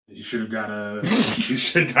You should have got a. You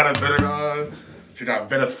should have got a better. Should got a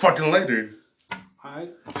better fucking lighter.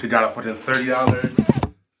 Alright. She got a fucking $30,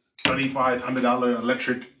 $3,500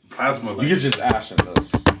 electric plasma lighter. You could just ash in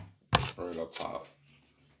this right up top.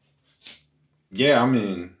 Yeah, I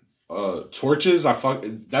mean, torches.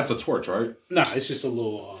 That's a torch, right? Nah, it's just a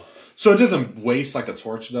little. So it doesn't waste like a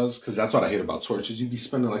torch does, because that's what I hate about torches. You'd be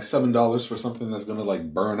spending like $7 for something that's gonna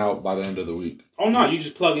like burn out by the end of the week. Oh no, you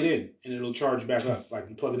just plug it in and it'll charge back up. Like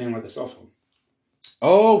you plug it in like a cell phone.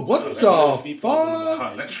 Oh, what the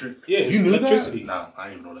fuck? Electric? Yeah, it's you knew electricity. That? Nah, I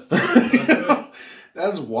didn't know that.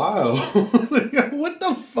 That's wild. What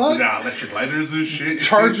the fuck? Nah, electric lighters and shit.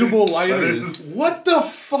 Chargeable lighters. What the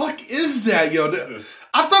fuck is that, yo?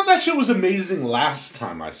 I thought that shit was amazing last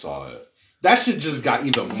time I saw it. That shit just got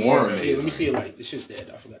even more amazing. Yeah, let me see it. Like, it's just dead.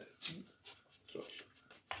 I forgot it.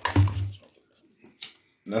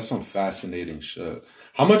 That's some fascinating shit.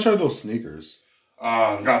 How much are those sneakers?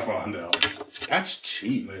 Got for $100. That's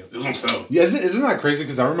cheap. Man, it was on sale. Yeah, isn't that crazy?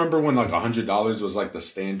 Because I remember when like $100 was like the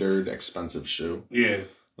standard expensive shoe. Yeah.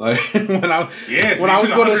 Like when I would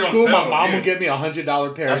go to school, my mom would get me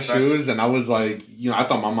 $100 pair of shoes, and I was like, I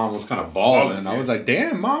thought my mom was kind of balling. I was like,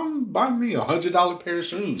 damn, mom, buy me $100 pair of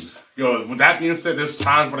shoes. Yo, with that being said, there's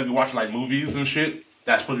times when I be watching like movies and shit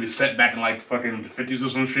that's supposed to be set back in like fucking the 50s or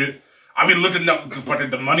some shit. I be looking up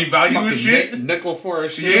the money value and shit. Nickel for a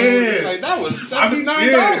shoe. Yeah. It's like, that was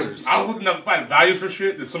 $79. I was looking up values for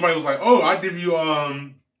shit. And somebody was like, oh, I give you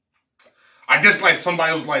I guess like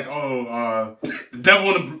somebody was like, oh, the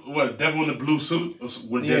Devil in the Blue Suit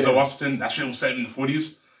with Denzel Washington. That shit was set in the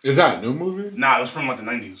 40s. Is that a new movie? Nah, it was from like the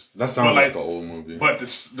 90s. That sounds like an old movie. But the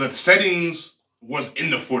settings was in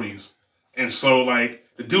the 40s, and so like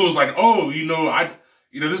the dude was like, oh,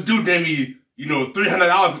 this dude gave me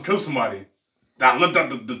 $300 to kill somebody. I looked up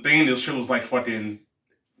the thing. This shit was like fucking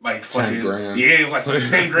 10 grand. Yeah, it was like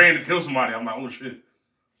 10 grand to kill somebody. I'm like, oh shit.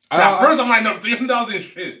 At first, I'm like, no, $300 ain't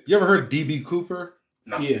shit. You ever heard D.B. Cooper?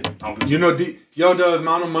 No. Yeah. The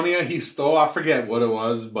amount of money he stole, I forget what it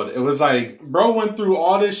was, but it was like, bro went through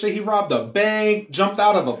all this shit. He robbed a bank, jumped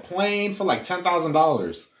out of a plane for like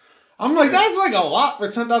 $10,000. I'm like, that's like a lot for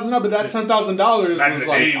 $10,000, but that $10,000 was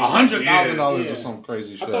like $100,000 or some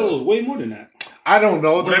crazy shit. I thought it was way more than that. I don't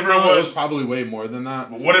know. Whatever it was probably way more than that.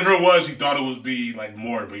 But whatever it was, he thought it would be like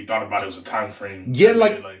more, but he thought about it as a time frame. Yeah,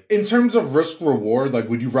 like in terms of risk reward, like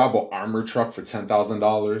would you rob an armor truck for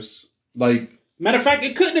 $10,000? Like, matter of fact,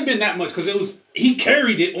 it couldn't have been that much because he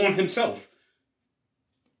carried it on himself.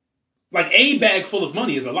 Like a bag full of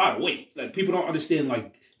money is a lot of weight. Like people don't understand.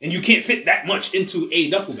 Like, and you can't fit that much into a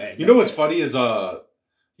duffel bag. You know what's funny is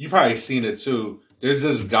you probably seen it too. There's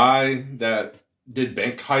this guy that did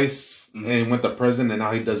bank heists and went to prison, and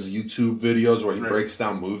now he does YouTube videos where he breaks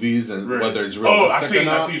down movies and whether it's realistic or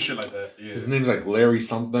not. I see shit like that. Yeah. His name's like Larry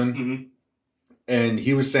something. Mm-hmm. And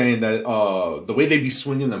he was saying that the way they be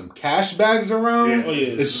swinging them cash bags around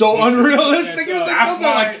is so unrealistic. It was like, those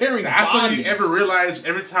are like carrying bodies. You ever realize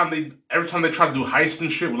every time they try to do heists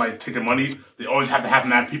and shit with like taking money, they always have to have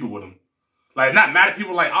mad people with them. Like, not mad at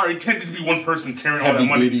people, like, all right, it can't just be one person carrying all that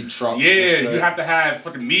money. Heavy trucks. Yeah, you have to have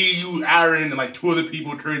fucking me, you, Aaron, and like two other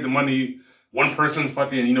people carry the money. One person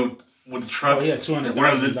fucking, with the truck. Oh, yeah,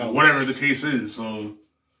 $200,000. Whatever the case is. So,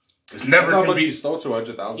 it's never That's how much he stole,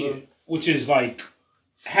 $200,000? Yeah, which is like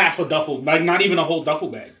half a duffel, like not even a whole duffel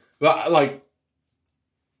bag. But, like,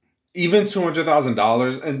 even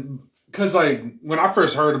 $200,000, and because, like, when I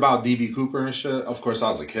first heard about D.B. Cooper and shit, of course I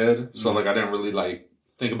was a kid, so, like, I didn't really, like,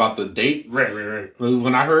 think about the date. Right.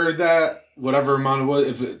 When I heard that, whatever amount it was,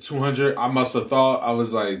 if it 200, I must have thought, I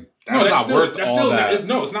was like, that's not worth all that.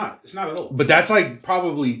 No, it's not. It's not at all. But that's like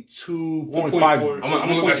probably 2.5. I'm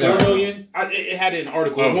gonna look at that. $1.4 million. It had an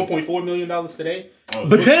article. It's $1.4 million today.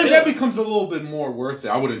 But then that becomes a little bit more worth it.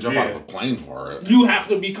 I wouldn't jump out of a plane for it. You have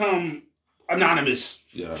to become anonymous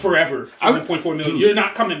forever for $1.4 million. Dude. You're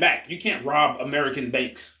not coming back. You can't rob American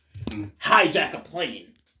banks, hijack a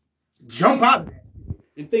plane, jump out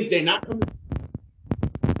and think they're not coming.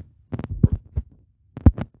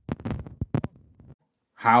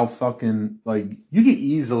 How fucking, like, you can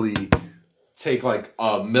easily take like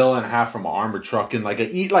 $1.5 million from an armor truck and like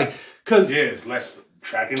cause it's less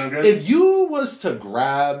tracking, I guess. If you was to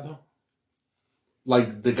grab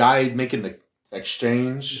like the guy making the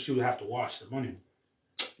exchange, but you would have to wash the money.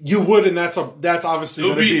 You would, and that's obviously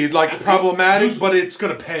going to be like problematic, but it's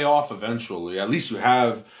going to pay off eventually. At least you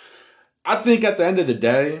have. I think at the end of the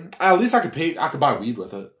day, at least I could buy weed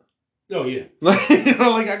with it. Oh yeah,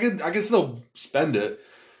 like I could still spend it.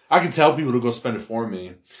 I can tell people to go spend it for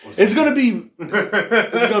me. It's gonna be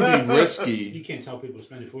risky. You can't tell people to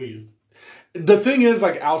spend it for you. The thing is,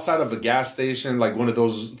 like, outside of a gas station, like one of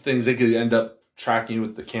those things, they could end up tracking you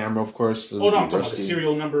with the camera, of course. Oh, no, I'm talking about the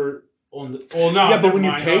serial number on the... Oh, no. Yeah, but when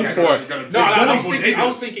you pay for it... I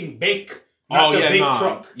was thinking bank... Not the bank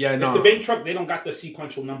truck. Yeah, no. If the bank truck, they don't got the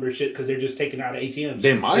sequential number shit because they're just taking out of ATMs.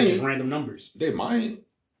 They might. It's just random numbers. They might.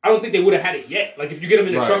 I don't think they would have had it yet. Like, if you get them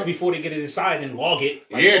in the truck before they get it inside and log it.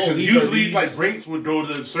 Like, yeah, because usually, like, Brinks would go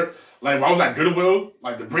to certain... Like, when I was at Goodwill,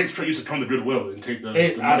 like, the Brinks truck used to come to Goodwill and take the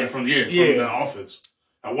money from the office.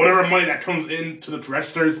 And whatever money that comes into the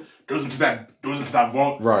registers goes into that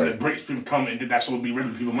vault. Right. And the Brinks people come and do that, so it'll be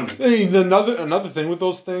ripping people money. Hey, another thing with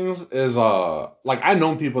those things is, like, I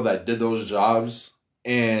know people that did those jobs,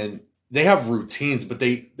 and they have routines, but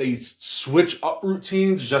they switch up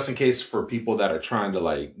routines just in case for people that are trying to,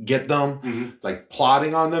 like, get them, like,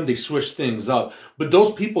 plotting on them. They switch things up. But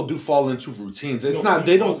those people do fall into routines. It's not,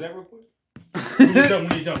 they don't... That real quick? When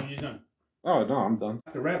you're done. Oh, no, I'm done.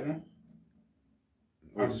 The rat one.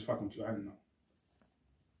 I was just fucking with you. I didn't know.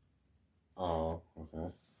 Oh,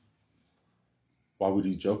 okay. Why would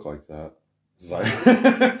you joke like that? It's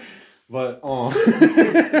like... But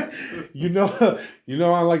you know,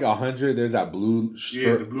 on like 100, there's that blue strip.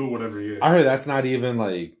 Yeah, the blue whatever. Yeah, I heard that's not even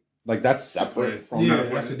like that's separate from. Yeah,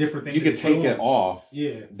 that's a different thing. You could take it off.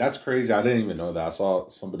 Yeah, that's crazy. I didn't even know that. I saw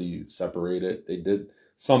somebody separate it. They did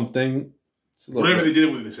something. Whatever they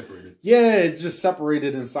did with it, they separated. Yeah, it just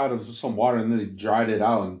separated inside of some water, and then they dried it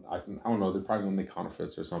out. And I don't know. They're probably gonna make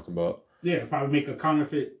counterfeits or something. But yeah, probably make a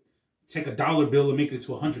counterfeit. Take a $1 bill and make it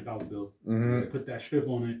to $100 bill. Put that strip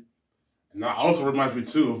on it. And that also reminds me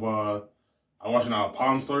too of I was watching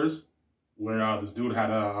Pawn Stores where this dude had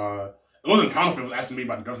it wasn't counterfeit, it was actually made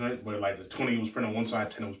by the government, but like the 20 was printed on one side,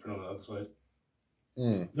 10 was printed on the other side.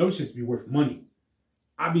 Those shits be worth money.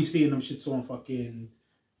 I be seeing them shits on fucking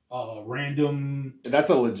random. That's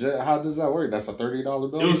a legit. How does that work? That's a $30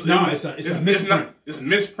 bill. It's a misprint. It's a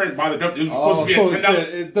misprint by the government. It was supposed to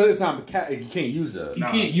be $10. It's not. You can't use it. You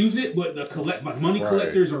can't use it, but the money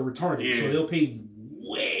collectors are retarded, so they'll pay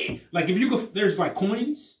way. Like if you go, there's like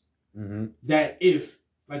coins that if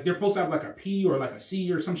like they're supposed to have like a P or like a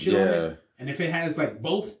C or some shit on it, and if it has like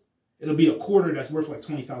both, it'll be a quarter that's worth like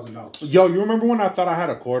 $20,000. Yo, you remember when I thought I had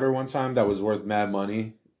a quarter one time that was worth mad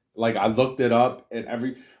money? Like I looked it up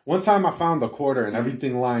and one time I found the quarter and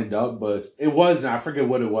everything lined up, but it wasn't. I forget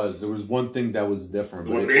what it was. There was one thing that was different.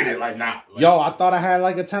 What made it like not? Like, yo, I thought I had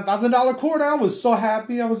like a $10,000 quarter. I was so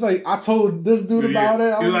happy. I was like, I told this dude about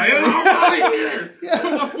it. He was like, I'm out of here.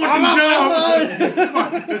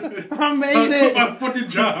 I made it. My fucking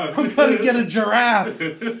job. I'm gonna get a giraffe.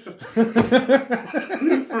 This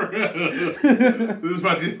is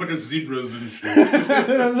fucking zebras and shit.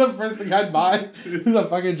 That's the first thing I'd buy. It's a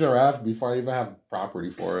fucking giraffe before I even have property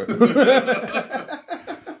for it. I'm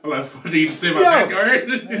like, what do you say about backyard?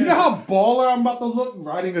 You know how baller I'm about to look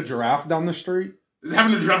riding a giraffe down the street? Just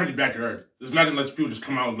having a giraffe in your backyard. Just imagine let's people just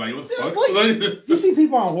come out and be like, what the fuck? Like, you see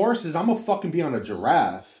people on horses, I'm gonna fucking be on a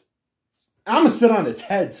giraffe. I'm gonna sit on its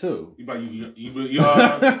head too. I'm gonna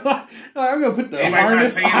put the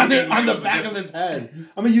harness on the back of its head.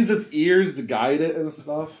 I'm gonna use its ears to guide it and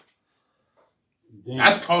stuff. Damn.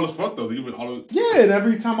 That's tall as fuck though. Yeah, and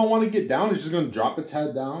every time I want to get down, it's just gonna drop its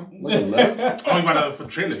head down like a lift. Oh, you about to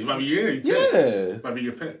train it? You might be you might be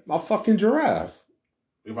your pet. My fucking giraffe.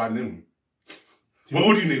 If I knew him, what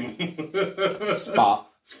would you name him? Spot.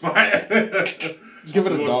 Just give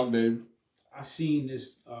it a dog name. I seen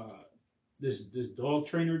this this dog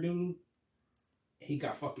trainer dude. He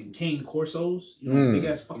got fucking cane corsos, big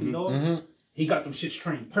ass fucking dogs. He got them shits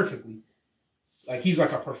trained perfectly. Like he's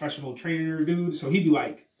like a professional trainer dude, so he'd be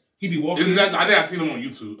walking. I think I've seen him on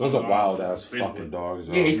YouTube. Those are wild ass fucking dogs.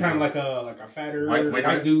 Yeah, he kind of like a fatter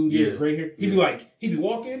white dude. Yeah, gray hair. He'd be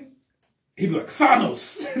walking. He'd be like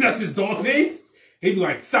Thanos. That's his dog name. He'd be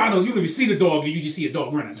like Thanos. You don't even see the dog, and you just see a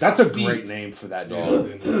dog running. That's a great name for that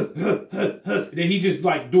dog. Then he just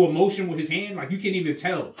like do a motion with his hand, like you can't even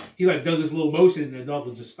tell. He like does this little motion, and the dog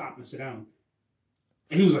will just stop and sit down.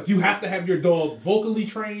 And he was like, you have to have your dog vocally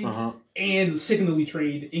trained and signally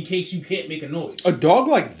trained in case you can't make a noise. A dog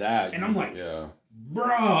like that. And I'm like,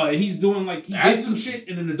 bruh, he's doing like, he did some shit,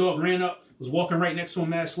 and then the dog ran up, was walking right next to him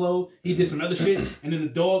mad slow. He did some other shit, and then the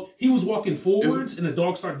dog, he was walking forwards, and the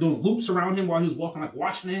dog started doing loops around him while he was walking, like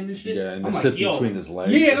watching him and shit. Yeah, and sit between his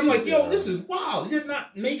legs. Yeah, and I'm like, yo, this is wild. You're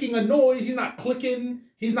not making a noise. He's not clicking.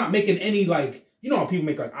 He's not making any, like, you know how people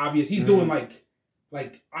make, like, obvious. He's doing, like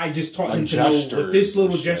I just taught him to know what this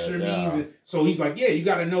little gesture means. And so he's like, yeah, you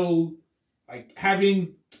got to know, like,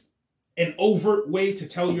 having an overt way to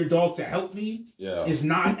tell your dog to help me is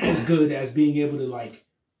not as good as being able to, like,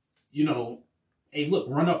 hey, look,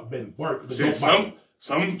 run up and bark. But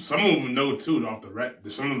Some of them know too off the rep.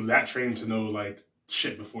 Some of them that trained to know like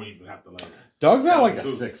shit before you even have to like. Dogs got like a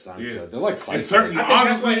sixth sense. Yeah. They're like certain. I think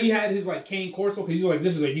that's why he had his like cane Corso, because he's like,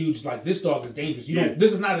 this is a huge like this dog is dangerous. You don't.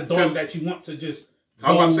 This is not a dog that you want to just.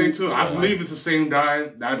 I was about to say too. I believe it's the same guy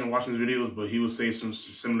that I've been watching his videos, but he would say some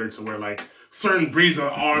similar to where like certain breeds are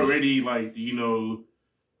already like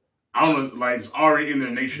I don't know, like it's already in their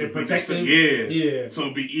nature. Protective. Yeah. So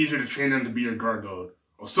it'd be easier to train them to be your guard dog.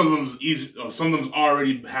 Or some of them's easy. Or some of them's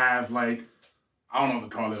already have like I don't know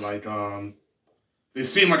what to call it. Like they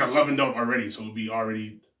seem like a loving dog already, so it'd be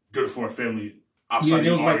already good for a family. Outside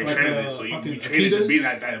you already training it, so you be training to be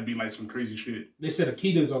like that. It'd be like some crazy shit. They said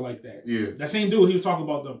Akitas are like that. Yeah. That same dude, he was talking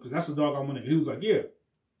about them because that's the dog I wanted. He was like, yeah,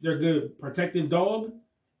 they're a good protective dog,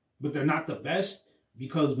 but they're not the best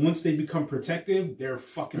because once they become protective, they're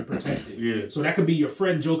fucking protective. Yeah. So that could be your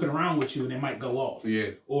friend joking around with you and they might go off. Yeah.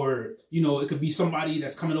 Or, it could be somebody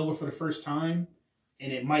that's coming over for the first time.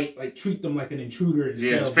 And it might like treat them like an intruder.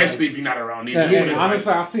 Especially if you're not around. And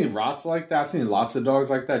honestly, I've seen rots like that. I've seen lots of dogs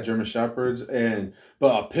like that, German Shepherds,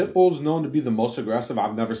 but a pit bull's known to be the most aggressive.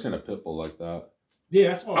 I've never seen a pit bull like that. Yeah,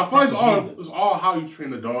 that's all. I find it's all how you train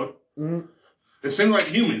the dog. Mm-hmm. It's same like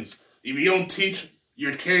humans. If you don't teach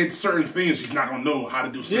your kid certain things, he's not gonna know how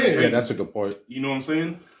to do certain things. Yeah, that's a good point. You know what I'm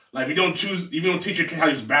saying? Like if you don't teach your kid how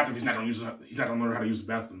to use the bathroom, he's not gonna learn how to use the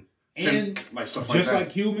bathroom. And like stuff like that. Just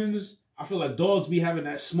like humans. I feel like dogs be having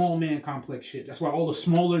that small man complex shit. That's why all the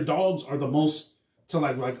smaller dogs are the most to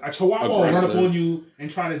like a Chihuahua will run up on you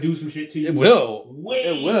and try to do some shit to you. It will.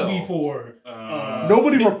 Before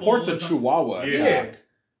nobody reports a Chihuahua attack. Yeah,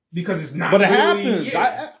 because it's not. But it happens.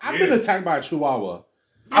 Yeah. I've been attacked by a Chihuahua.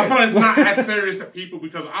 I feel like it's not as serious to people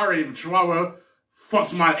because I already have a Chihuahua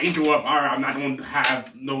fucks my ankle up. All right, I'm not going to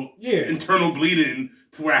have no internal bleeding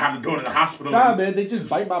to where I have to go to the hospital. Nah, man, they just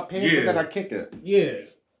bite my pants and then I kick it. Yeah.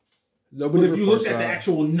 Nobody but if you look at the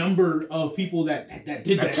actual number of people that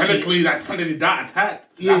did that technically got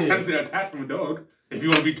attacked. That's technically attacked from a dog. If you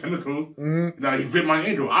want to be technical. Mm-hmm. Now, he bit my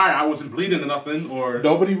ankle. All right, I wasn't bleeding or nothing. Or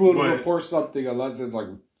nobody would report something unless it's like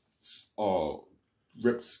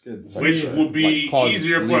ripped skin. Which would be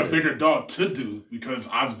easier for a bigger dog to do because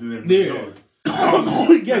obviously they're a bigger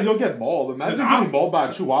dog. Yeah, you'll get mauled. Imagine getting mauled by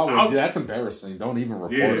a Chihuahua. That's embarrassing. Don't even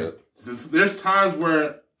report it. There's times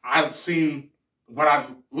where I've seen... When I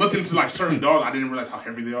look into like certain dogs, I didn't realize how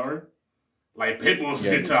heavy they are. Like pit bulls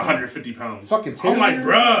get to 150 pounds. Fucking I'm like,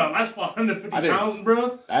 bruh, that's for 150 pounds,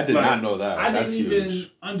 bruh. I did not know that. I didn't even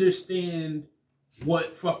understand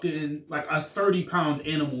what fucking like a 30-pound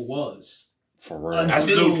animal was. For real, as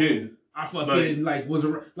a little kid. I fucking was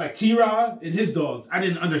like T-Rod and his dogs. I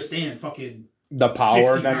didn't understand fucking. The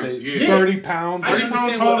power that they 30 pounds. 30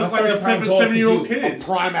 pounds is like a 7-year-old kid. A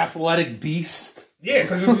prime athletic beast. Yeah,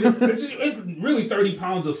 because it's really 30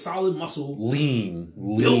 pounds of solid muscle. Lean.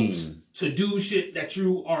 Built to do shit that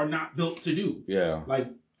you are not built to do. Yeah. Like,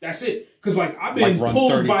 that's it. Because, like, I've been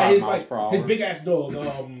pulled by his big-ass dog.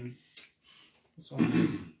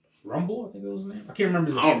 Rumble, I think it was his name. I can't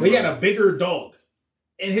remember his name. But he had a bigger dog.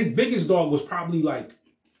 And his biggest dog was probably, like,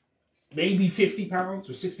 maybe 50 pounds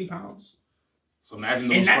or 60 pounds. So imagine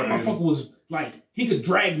those. And that motherfucker was, like, he could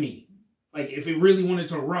drag me. Like, if it really wanted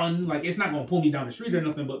to run, like, it's not going to pull me down the street or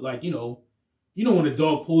nothing, but, like, you know when a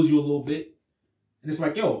dog pulls you a little bit, and it's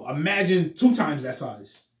like, yo, imagine 2 times that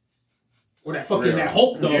size. Or that fucking, that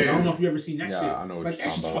Hulk dog. I don't know if you ever seen that shit. I know what like,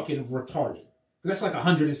 that's just fucking retarded. That's like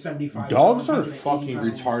 175 Dogs are fucking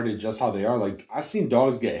retarded just how they are. Like, I've seen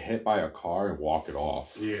dogs get hit by a car and walk it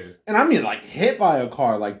off. Yeah. And I mean, like, hit by a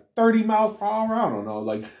car, like, 30 miles per hour, I don't know.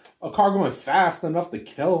 Like, a car going fast enough to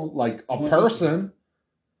kill, like, a person.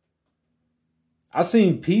 I've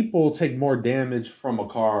seen people take more damage from a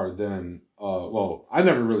car than, I've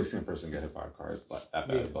never really seen a person get hit by a car that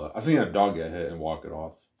bad, but I've seen a dog get hit and walk it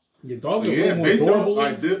off. Your dog is way more adorable.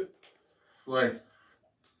 Like,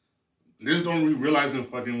 just don't be realizing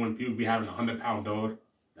fucking when people be having a 100-pound dog.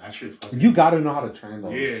 That shit fucking... You gotta know how to train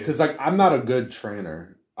those. Yeah. Because, like, I'm not a good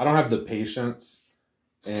trainer. I don't have the patience.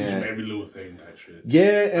 Teach them every little thing, that shit.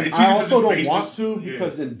 Yeah, and I also don't want to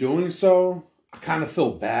because in doing so... I kind of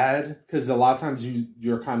feel bad because a lot of times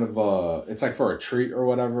you're kind of it's like for a treat or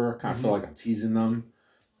whatever. I kind of feel like I'm teasing them.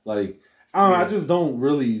 Like I don't know, I just don't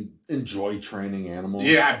really enjoy training animals.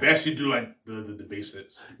 Yeah, I bet you do like the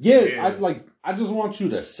basics. Yeah, I just want you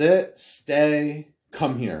to sit, stay,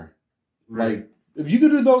 come here. Right. Like if you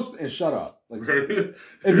could do those and shut up. Like if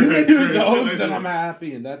you can do those, then I'm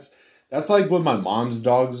happy. And that's like what my mom's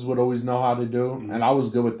dogs would always know how to do, and I was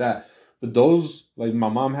good with that. But those, like, my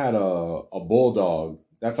mom had a bulldog.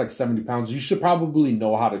 That's like 70 pounds. You should probably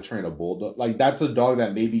know how to train a bulldog. Like, that's a dog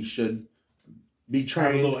that maybe should be trained.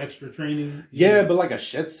 Have a little extra training. Yeah, but like a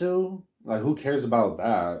Shih Tzu, like who cares about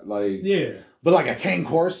that? Like, yeah. But like a Cane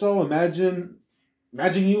Corso, imagine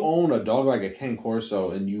you own a dog like a Cane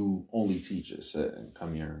Corso and you only teach it sit and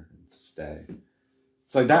come here and stay.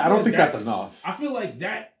 It's like that. I don't think that's enough. I feel like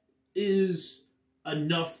that is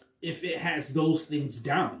enough if it has those things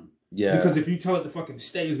down. Yeah. Because if you tell it to fucking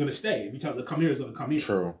stay, it's gonna stay. If you tell it to come here, it's gonna come here.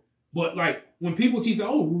 True. But like when people teach that,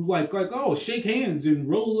 oh, shake hands and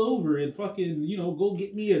roll over and fucking, go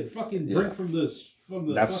get me a fucking drink from the.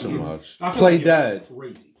 That's fucking, too much. Play dead.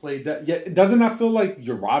 Crazy. Play dead. Yeah, doesn't that feel like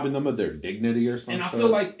you're robbing them of their dignity or something? And I feel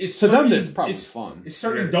like it's to them it's probably fun. It's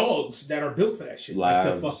certain dogs that are built for that shit. Labs,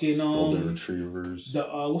 like the fucking golden retrievers. The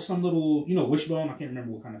what's some little wishbone? I can't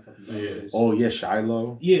remember what kind of fucking dog it is. Oh yeah,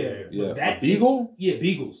 Shiloh. Yeah. That a beagle? Yeah,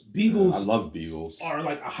 beagles. Beagles. I love beagles. Are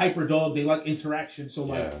like a hyper dog. They like interaction. So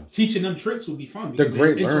like teaching them tricks would be fun. They're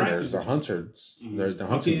great learners. They're hunters. They're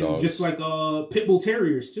hunting dogs. Just like pit bull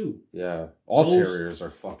terriers too. Yeah, all terriers are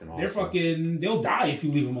fucking awesome. They're fucking. They'll die if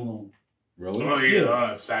you leave them alone. Really? Oh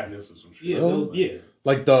yeah, sadness or some shit. Yeah, really?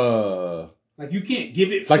 Like you can't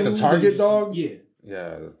give it like the target dog. Yeah.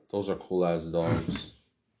 Yeah, those are cool ass dogs.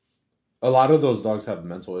 A lot of those dogs have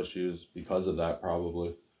mental issues because of that,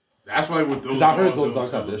 probably. That's why with those. I heard those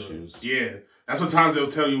dogs have issues. Yeah, that's sometimes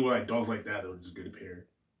they'll tell you like dogs like that they'll just get a pair,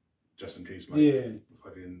 just in case. Like,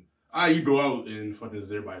 fucking you go out and fucking it's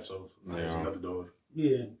there by itself. There's another dog.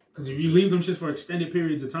 Yeah, because if you leave them just for extended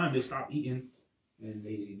periods of time, they stop eating, and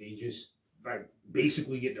they just like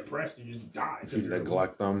basically get depressed and just die. If you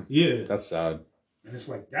neglect them. Yeah, that's sad. And it's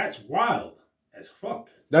like that's wild as fuck.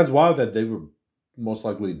 That's wild that they were most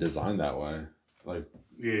likely designed that way. Like,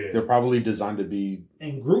 they're probably designed to be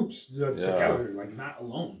in groups together, like not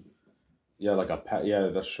alone. Yeah, like a pet. Yeah,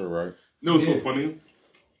 that's true, right? No, it's so funny.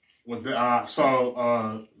 With I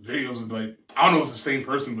saw videos of like I don't know if it's the same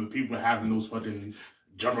person, but people having those fucking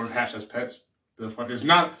German cats as pets. The fuck it's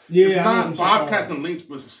not bobcats and lynx,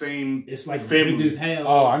 but it's the same. It's like family as hell.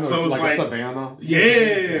 Oh, I know. So it's like a savannah.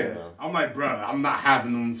 Yeah. I'm like, bro, I'm not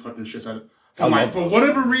having them fucking shits out of. I'm like, for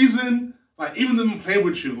whatever reason, like even them playing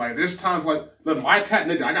with you, like there's times like, look, my cat,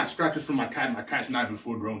 nigga, I got scratches from my cat, and my cat's not even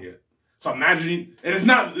full grown yet. So imagine, and it's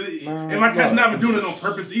not, and my cat's not even doing it on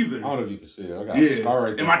purpose either. I don't know if you can see it. I got a scar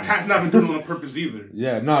right there. And my cat's not even doing it on purpose either.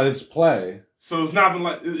 Yeah, no, it's play. So it's not even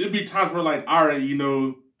like, it'd be times where like, all right,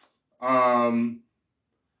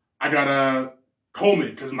 I gotta comb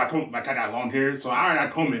it because my cat got long hair. So I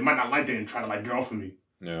already comb it. It might not like that and try to like get off of me.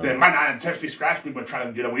 Yeah. Then it might not intentionally scratch me, but try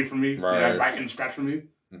to get away from me. Right. Then I can scratch from me.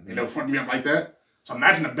 Mm-hmm. And they'll fuck me up like that. So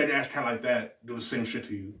imagine a big ass cat like that do the same shit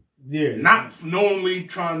to you. Yeah. Not knowingly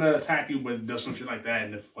trying to attack you, but does some shit like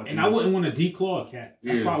that. And I wouldn't want to declaw a cat.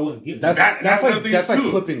 That's why I wouldn't get one. That's like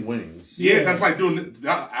clipping wings. Yeah, that's like doing.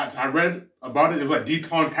 I read about it. It was like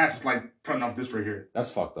declawing cats is like turning off this right here.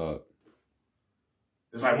 That's fucked up.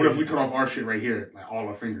 It's like, what if we turn off our shit right here, like all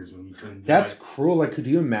our fingers, and we turn? That's cruel. Like, could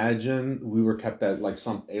you imagine we were kept at like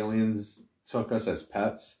some aliens took us as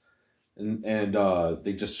pets, and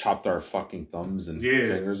they just chopped our fucking thumbs and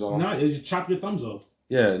fingers off? No, they just chop your thumbs off.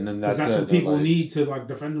 Yeah, and then that's what people need to like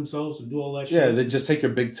defend themselves and do all that shit. Yeah, they just take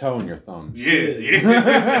your big toe and your thumb. Yeah.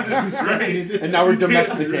 That's right. And now we're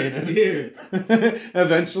domesticated. Yeah.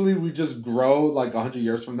 Eventually, we just grow like 100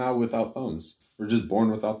 years from now without thumbs. We're just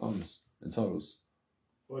born without thumbs and toes.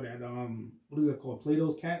 Or that what is it called?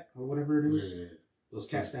 Plato's cat or whatever it is. Yeah. Those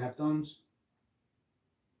cats that have thumbs.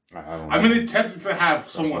 I don't know. I mean, they technically have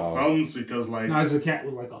somewhat thumbs because like. No, it's a cat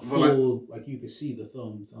with like a full like you can see the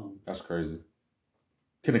thumb. That's crazy.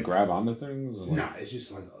 Can it grab onto things? Like... Nah, it's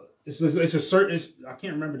just like it's a certain. I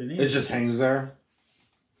can't remember the name. It just hangs there.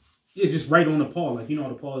 It's just right on the paw, like the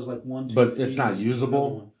paw is like 1, 2. But it's not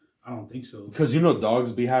usable. I don't think so. Because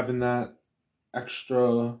dogs be having that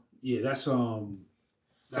extra. Yeah, that's I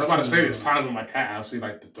was about to say there's times with my cat I'll see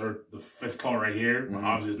like the fifth claw right here, but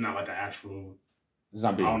obviously it's not like an actual. It's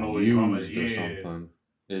not being used or something.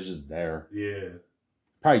 It's just there. Yeah.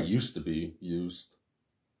 Probably used to be used.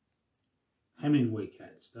 Hemingway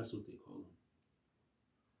cats, that's what they call them.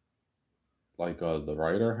 Like the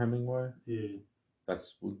writer Hemingway? Yeah.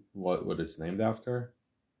 That's what it's named after?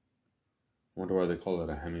 I wonder why they call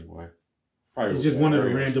it a Hemingway. Probably it's just one of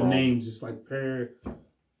the random names. It's like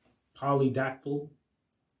polydactyl.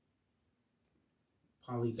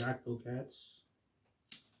 Polydactyl cats.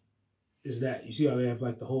 Is that you see how they have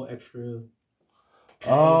like the whole extra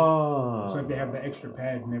pad? Oh. It's like they have the extra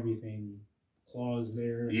pad and everything. Claws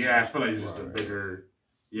there. Yeah, I feel like it's just a bigger.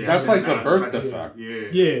 Yeah, that's like a birth defect.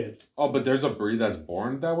 Yeah. Oh, but there's a breed that's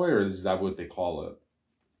born that way, or is that what they call it?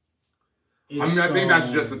 I mean, I think that's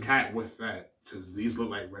just a cat with that, because these look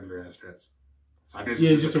like regular ass cats. So I guess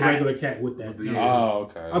it's just a regular cat with that. Oh,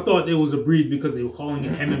 okay. I thought it was a breed because they were calling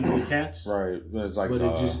it Hemingway cats. Right. It's like, but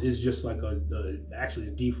it's just like actually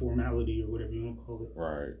a deformality or whatever you want to call it.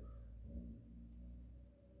 Right.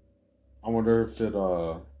 I wonder if it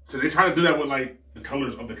So they try to do that with like the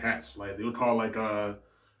colors of the cats. Like they would call like a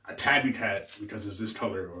tabby cat because it's this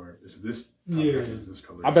color, or it's this color, it's this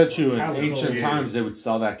color. I bet you in ancient times they would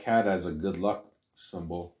sell that cat as a good luck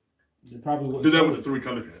symbol. They probably would do that with the 3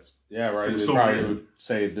 color cats. Yeah, right. They probably would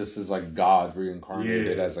say this is like God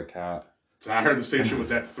reincarnated as a cat. So I heard the same shit with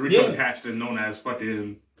that. The 3 color cats are known as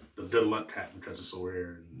fucking the good luck cat because it's so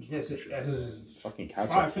rare. Yes, fucking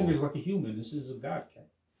cats. 5 fingers like a human. This is a god cat.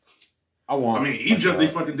 I mean, Egypt, they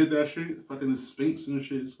fucking did that shit. Fucking the Sphinx and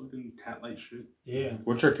shit. It's fucking cat-like shit. Yeah.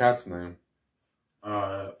 What's your cat's name?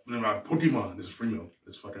 Pokemon. This is female.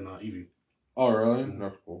 It's fucking Eevee. Oh, really?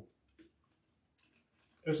 That's cool.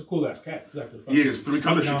 It's a cool ass cat. It's got the it's 3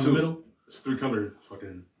 color shit too. It's 3 color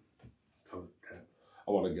fucking color cat.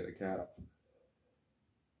 I want to get a cat.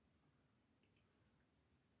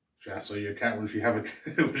 I saw your cat when she have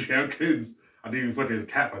kids. I need you fucking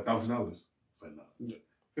cat for $1,000. It's like no.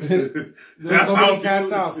 There's so many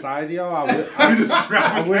cats outside, yo. I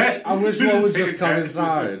wish one would just come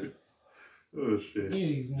inside. Oh shit!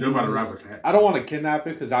 You're about to rob a cat. I don't want to kidnap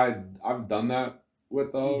it because I've done that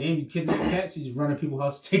with Damn, you kidnap cats? You just run in people's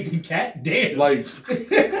house, take the cat? Damn. Like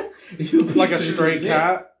a stray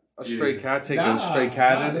cat. A stray cat, take a stray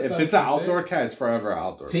cat in. If it's an outdoor cat, it's forever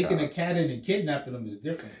outdoor. Taking a cat in and kidnapping them is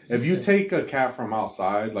different. If you take a cat from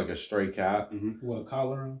outside, like a stray cat, what,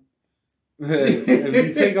 collar him? If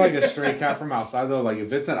you take like a stray cat from outside though, like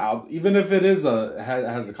if it's even if it is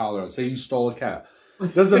has a collar on, say you stole a cat,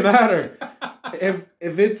 doesn't matter. If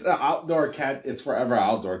it's an outdoor cat, it's forever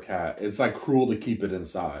outdoor cat. It's like cruel to keep it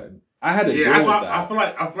inside. I had to deal with that. I feel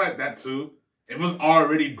like that too. It was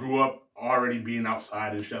already being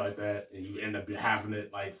outside and shit like that, and you end up having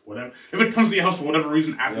it like whatever. If it comes to your house for whatever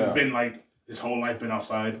reason after it's been like his whole life been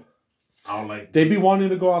outside. They be wanting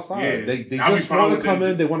to go outside. Yeah, they just want to come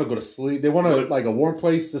in. They want to go to sleep. They want to like a warm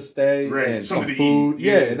place to stay and some food.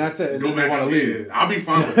 Yeah, and that's it. And then they want to leave. I'll be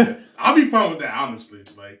fine with that. I'll be fine with that, honestly.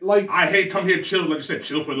 Like I hate come here, chill, like you said,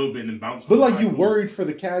 chill for a little bit and then bounce. But like you worried for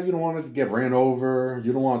the cat. You don't want it to get ran over.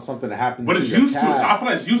 You don't want something to happen. But it's used to it. I feel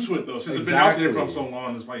like it's used to it though, since it's been out there for so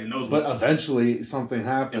long. It's like it knows. But eventually something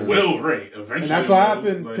happens. It will, right? Eventually, and that's what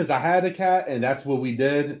happened because I had a cat, and that's what we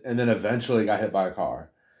did. And then eventually got hit by a car.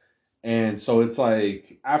 And so it's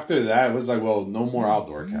like, after that, it was like, well, no more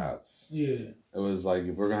outdoor cats. Yeah. It was like,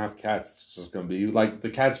 if we're going to have cats, it's just going to be, like, the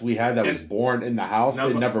cats we had that was born in the house,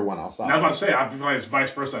 they never went outside. I was about to say, I feel like it's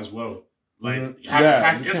vice versa as well. Like,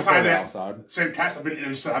 cats inside that, outside. Same cats have been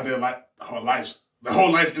inside their whole lives. The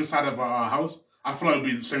whole life inside of a house, I feel like it would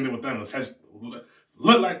be the same thing with them. The cats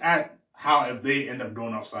look like how if they end up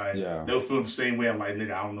going outside, they'll feel the same way. I'm like,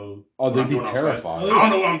 nigga, I don't know. Oh, they'd be terrified. I don't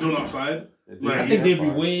know what I'm doing outside. I think they'd be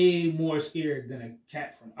way more scared than a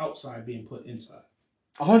cat from outside being put inside.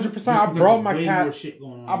 100%. I brought my cat.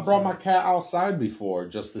 I brought my cat outside before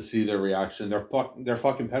just to see their reaction. They're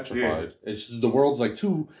fucking petrified. Yeah. It's just, the world's like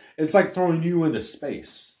too. It's like throwing you into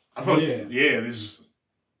space. I thought, they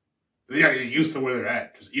gotta get used to where they're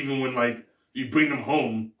at. Because even when like you bring them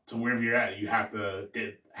home to wherever you're at, you have to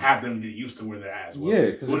have them get used to where they're at as well.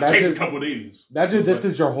 Yeah, because it takes a couple of days. Imagine this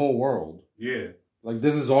is your whole world. Yeah. Like,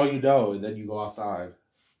 this is all you know, and then you go outside.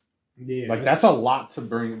 Yeah. Like, that's a lot to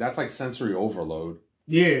bring. That's like sensory overload.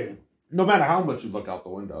 Yeah. No matter how much you look out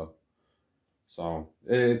the window. So,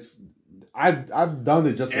 I've done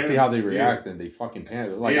it just to see how they react, and they fucking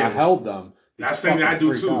panic. Like, I held them. That's something I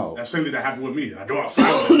do, too. Out. That's something that happened with me. I go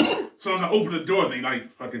outside with them. As soon as I open the door, they,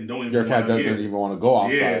 like, fucking don't even Your cat doesn't even want to go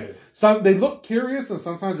outside. Yeah. Some, they look curious, and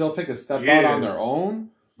sometimes they'll take a step out on their own.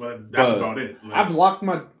 But that's about it. Like, I've locked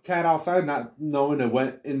my cat outside, not knowing it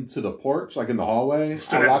went into the porch, like in the hallway.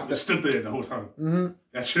 Stood there the whole time. Mm-hmm.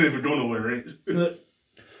 That shit ain't been going nowhere, right?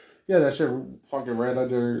 Yeah, that shit fucking ran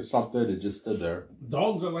under something. It just stood there.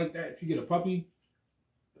 Dogs are like that. If you get a puppy,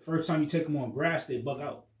 the first time you take them on grass, they bug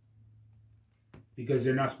out. Because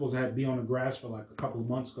they're not supposed to be on the grass for like a couple of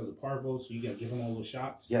months because of parvo, so you got to give them all those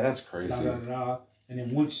shots. Yeah, that's crazy. And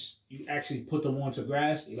then once you actually put them onto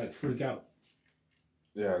grass, they like freak out.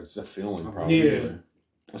 Yeah, it's a feeling probably. Yeah.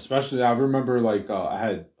 Especially, I remember like I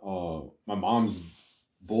had my mom's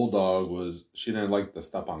bulldog she didn't like to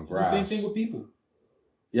step on grass. It's the same thing with people.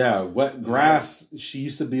 Yeah, wet grass. She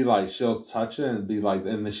used to be like, she'll touch it and be like,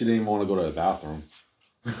 and then she didn't even want to go to the bathroom.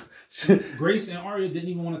 Grace and Arya didn't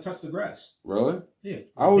even want to touch the grass. Really? Yeah.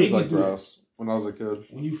 I always liked grass when I was a kid.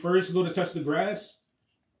 When you first go to touch the grass,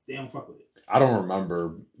 they don't fuck with it. I don't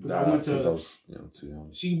remember that. I went to, I was, too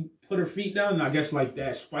young. She put her feet down, and I guess like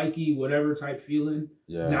that spiky whatever type feeling.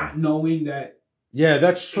 Yeah. Not knowing that. Yeah,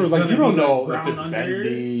 that's true. Like you don't know if it's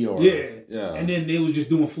bendy or yeah. And then they were just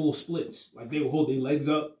doing full splits. Like they would hold their legs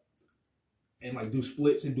up and like do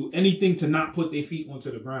splits and do anything to not put their feet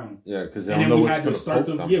onto the ground. Yeah, because they don't know what's going to poke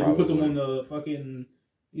them. Yeah, we put them on the fucking,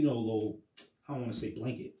 little, I don't want to say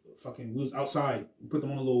blanket. Fucking, we was outside. We put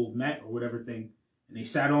them on a little mat or whatever thing, and they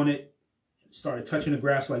sat on it, started touching the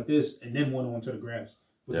grass like this, and then went onto the grass.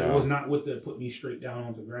 But it was not with the put me straight down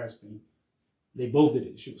onto the grass thing. They both did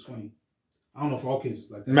it. Shit was funny. I don't know if all kids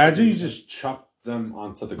is like that. Imagine you just chuck them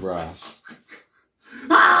onto the grass.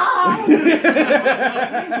 Like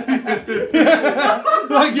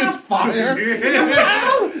it's fire.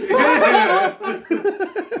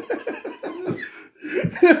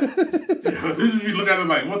 You look at them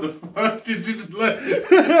like, what the fuck did you just let?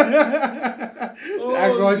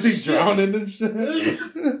 Act like they drowning and shit.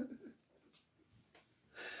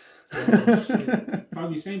 Shit.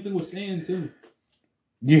 Probably same thing with sand too.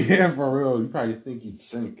 Yeah, for real. You probably think you'd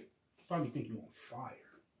sink. Probably think you're on fire.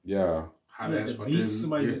 Yeah. How like that's the beats,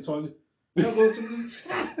 somebody just talking.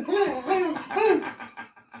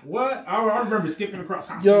 What? I remember skipping across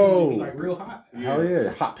hot. Yo, be like real hot. Hell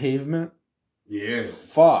yeah, hot pavement. Yeah.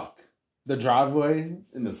 Fuck the driveway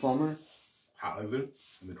in the summer. Hot leather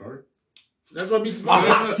in the car. That's what be a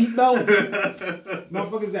hot seatbelt.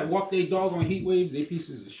 Motherfuckers that walk their dog on heat waves, they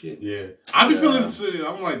pieces of shit. Yeah, I be feeling shit.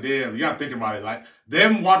 I'm like, damn, you gotta think about it. Like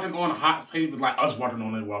them walking on hot pavement, like us walking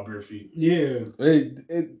on it while bare feet. Yeah.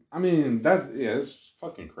 I mean it's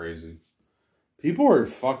fucking crazy. People are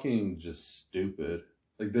fucking just stupid.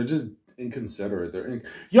 Like they're just inconsiderate. I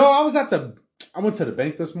went to the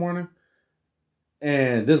bank this morning,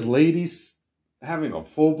 and this lady's having a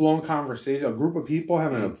full-blown conversation, a group of people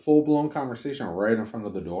having a full-blown conversation right in front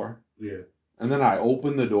of the door. Yeah. And then I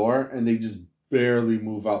open the door, and they just barely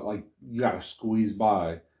move out. Like, you gotta squeeze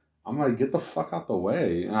by. I'm like, get the fuck out the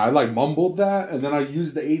way. And I, like, mumbled that, and then I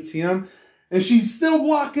used the ATM, and she's still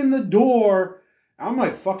blocking the door. I'm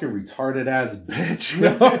like, fucking retarded-ass bitch,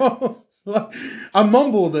 Like, I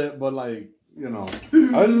mumbled it, but, like, I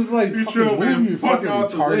was just like, fucking move, you fucking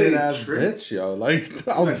retarded ass bitch, yo. Like,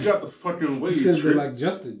 I was got the fucking way. You should be like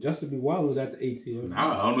Justin. Justin be wild at the ATM.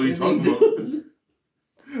 Nah, I don't know what you talking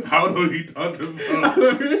about. I don't know what you talking about. I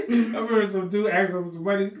remember some dude asking for some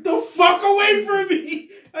money. Get the fuck away from me!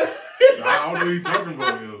 I don't know what you talking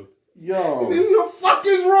about, yo. Yo. What the fuck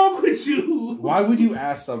is wrong with you? Why would you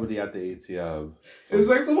ask somebody at the ATM? It was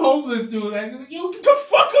like some homeless dude. I was like, yo, get the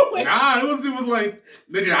fuck away. Nah, it was like,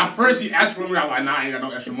 nigga, at first he asked for me. I was like, nah, I ain't got no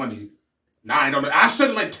extra money. Nah, I don't know. I said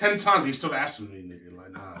it like 10 times. He still asking me, nigga.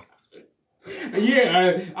 Like, nah.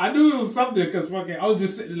 Yeah, I knew it was something because fucking I was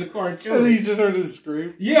just sitting in the car chilling. And then you just heard him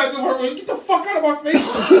scream? Yeah, I just heard, get the fuck out of my face.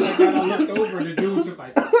 Or something like that. I looked over and the dude was just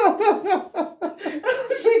like, I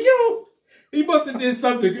was like, yo. He must have did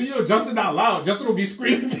something. Justin not loud. Justin will be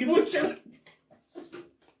screaming. People shit.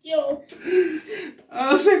 Yo.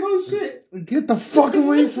 I was like, oh shit. Get the fuck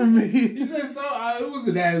away from me. He said, so it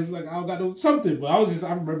wasn't that. It was like, I don't got no something. But I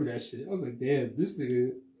remember that shit. I was like, damn, this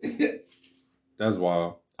nigga. That's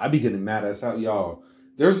wild. I be getting mad as hell. Y'all,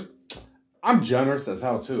 I'm generous as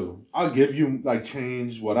hell too. I'll give you like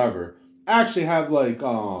change, whatever. I actually have like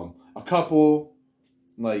a couple,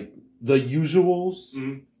 like the usuals.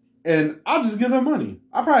 Mm-hmm. And I'll just give them money.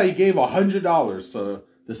 I probably gave $100 to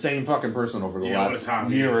the same fucking person over the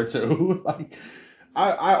last year or two. Like,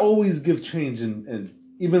 I always give change, and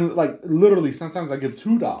even like literally sometimes I give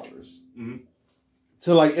 $2 mm-hmm.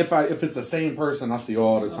 to like if it's the same person I see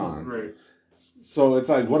all the time. Right. So it's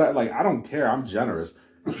like I don't care. I'm generous.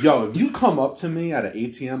 Yo, if you come up to me at an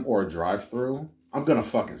ATM or a drive-thru, I'm gonna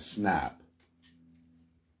fucking snap.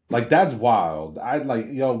 Like, that's wild.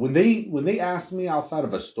 When they ask me outside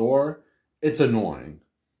of a store, it's annoying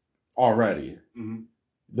already. Mm-hmm.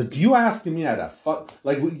 But you asking me at a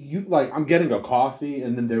I'm getting a coffee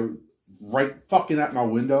and then they're right fucking at my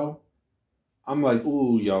window. I'm like,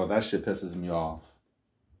 ooh, yo, that shit pisses me off.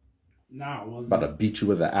 Nah, well, about to beat you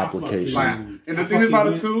with an application. And the thing about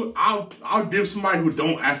it too, I'll give somebody who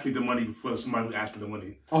don't ask me the money before somebody who asks me the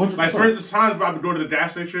money. 100%. Like, for instance, times where I would go to the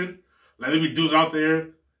gas station, like there be dudes out there.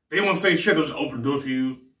 They won't say shit. They'll just open the door for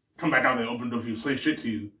you. Come back out there, open the door for you, say shit to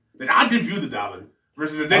you. Then I'll give you the $1.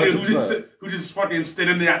 Versus a nigga who just fucking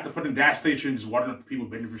standing there at the fucking gas station, just watching up people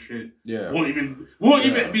begging for shit. Yeah. Won't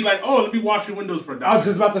even be like, oh, let me wash your windows for $1. I was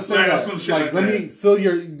just about to say that. Let me fill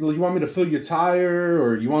you want me to fill your tire,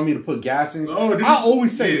 or you want me to put gas in? Oh, I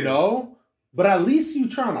always say no, but at least you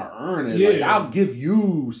trying to earn it. Yeah. Like, I'll give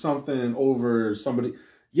you something over somebody.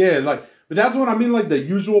 Yeah, like. But that's what I mean. Like the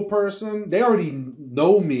usual person, they already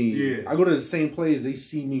know me. Yeah. I go to the same place. They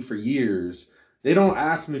see me for years. They don't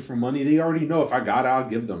ask me for money. They already know if I got it, I'll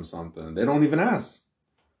give them something. They don't even ask.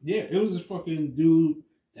 Yeah, it was this fucking dude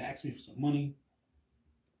that asked me for some money.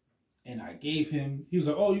 And I gave him, he was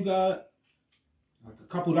like, oh, you got like a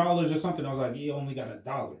couple dollars or something. I was like, yeah, only got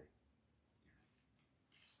 $1.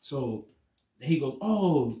 So he goes,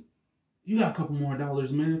 oh, you got a couple more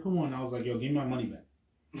dollars, man. Come on. I was like, yo, give me my money back.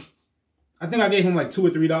 I think I gave him like $2 or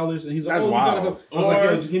 $3. And he's like, that's oh, wild. you got I was like,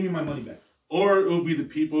 yo, just give me my money back. Or it'll be the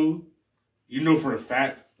people, you know for a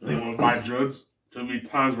fact, they want to buy drugs. There'll be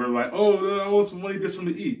times where like, oh, I want some money just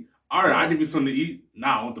something to eat. All right, I give you something to eat.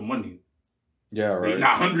 Nah, I want the money. Yeah, right. You're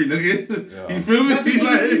not hungry, nigga. Yeah. You feel me?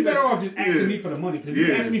 You better off just asking me for the money. Because if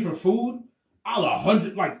you ask me for food, I'll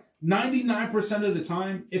 99% of the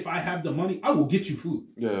time, if I have the money, I will get you food.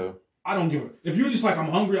 Yeah. I don't give a... If you're just like, I'm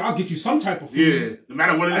hungry, I'll get you some type of food. Yeah. No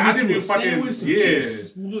matter what it is, I'll I get give you you a fucking... sandwich, some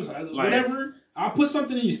chips, whatever. I'll put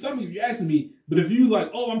something in your stomach if you're asking me. But if you like,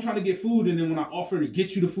 oh, I'm trying to get food, and then when I offer to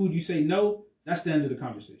get you the food, you say no, that's the end of the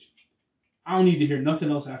conversation. I don't need to hear nothing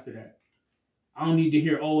else after that. I don't need to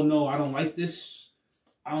hear, oh, no, I don't like this.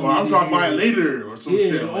 I'm trying to buy it later or some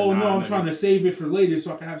shit. Like, oh, no, I'm trying to save it for later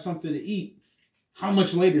so I can have something to eat. How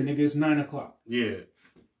much later, nigga? It's 9 o'clock. Yeah.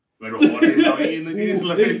 Like, no,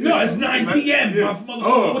 it's 9 p.m. Yeah.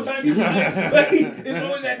 Motherfucker, what time is it? Like, it's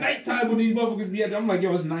always at nighttime when these motherfuckers be at. I'm like,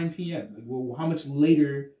 yo, it's 9 p.m. Like, well, how much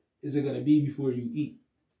later is it gonna be before you eat?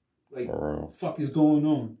 Like, what the fuck is going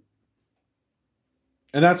on?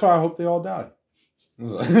 And that's why I hope they all die.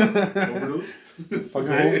 Fucking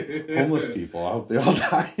homeless people. I hope they all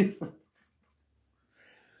die.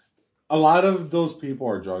 A lot of those people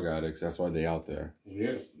are drug addicts. That's why they out there.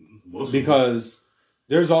 Yeah. Because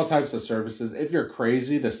there's all types of services. If you're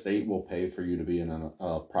crazy, the state will pay for you to be in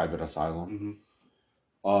a private asylum.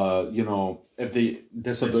 Mm-hmm. You know, if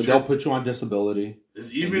they'll put you on disability.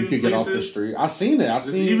 There's even you could get off the street. I've seen it.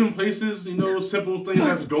 There's even places, you know, simple things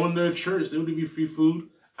that's going to church. They would give you free food.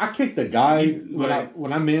 I kicked a guy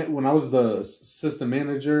when I was the assistant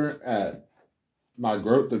manager at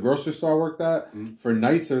the grocery store I worked at. Mm-hmm. For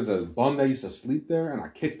nights, there's a bum that used to sleep there, and I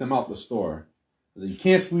kicked him out the store. I was like, you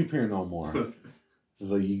can't sleep here no more. It's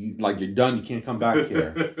like you're done. You can't come back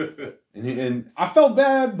here. And I felt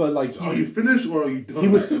bad, but like, are you finished or are you done? He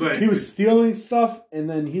was stealing stuff, and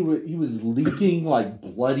then he was leaking like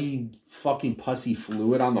bloody fucking pussy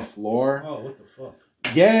fluid on the floor. Oh, what the fuck?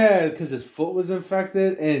 Yeah, because his foot was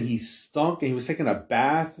infected, and he stunk, and he was taking a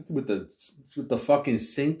bath with the fucking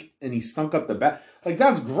sink, and he stunk up the bath. Like,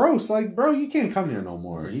 that's gross. Like, bro, you can't come here no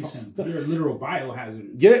more. You're a literal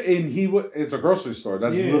biohazard. Yeah, and it's a grocery store.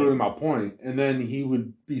 That's literally my point. And then he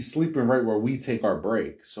would be sleeping right where we take our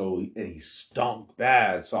break. And he stunk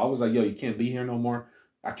bad. So I was like, yo, you can't be here no more.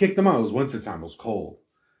 I kicked him out. It was wintertime. It was cold.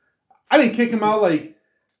 I didn't kick him out like,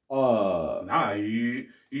 nah, you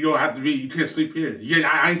don't have to be. You can't sleep here. Yeah,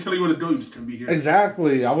 I ain't telling you what to do. You just can't be here.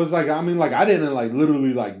 Exactly. I was like, I mean, like, I didn't like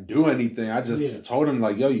literally like do anything. I just told him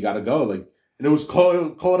like, yo, you gotta go. Like, and it was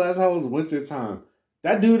cold as hell. It was winter time.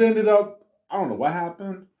 That dude ended up. I don't know what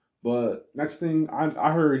happened, but next thing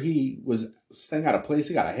I heard, he was staying at a place.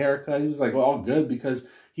 He got a haircut. He was like, well, all good because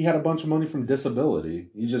he had a bunch of money from disability.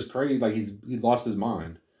 He's just crazy. Like he lost his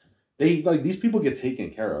mind. These people get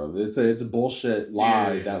taken care of. It's a bullshit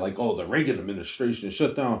lie that like, oh, the Reagan administration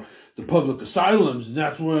shut down the public asylums and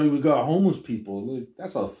that's why we got homeless people. Like,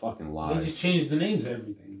 that's a fucking lie. They just changed the names of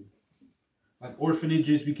everything. Like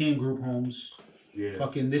orphanages became group homes. Yeah.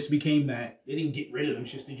 Fucking this became that. They didn't get rid of them.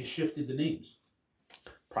 They just shifted the names.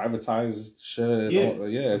 Privatized shit.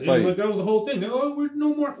 Yeah. It's like that was the whole thing. They're like, oh, we're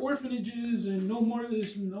no more orphanages and no more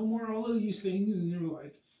this and no more all of these things. And they were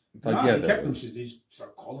like, they kept them shit. They just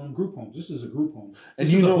started calling them group homes. This is a group home.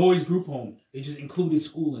 This is a boys' group home. They just included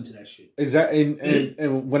school into that shit. Exactly.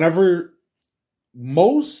 And whenever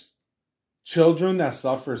most children that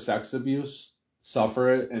suffer sex abuse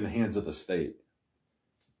suffer it in the hands of the state.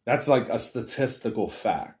 That's like a statistical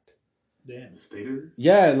fact. Damn. The stater?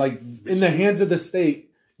 Yeah, like in the hands of the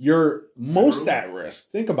state, you're most at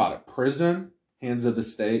risk. Think about it. Prison, hands of the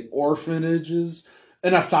state, orphanages.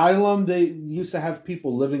 An asylum, they used to have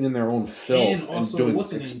people living in their own filth and doing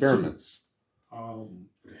experiments. What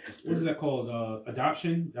is that called?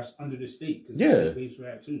 Adoption? That's under the state. Yeah. For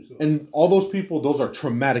that too, so. And all those people, those are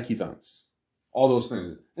traumatic events. All those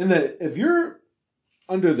things. And if you're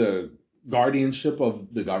under the guardianship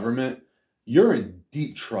of the government, you're in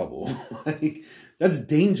deep trouble. Like, that's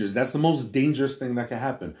dangerous. That's the most dangerous thing that can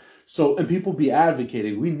happen. So, and people be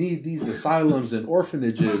advocating, we need these asylums and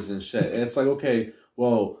orphanages and shit. And it's like, okay,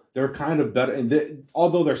 well, they're kind of better. And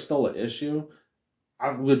although they're still an issue,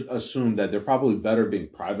 I would assume that they're probably better being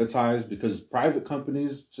privatized because private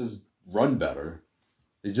companies just run better.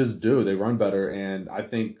 They just do. They run better. And I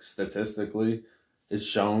think statistically, it's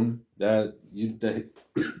shown that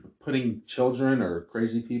putting children or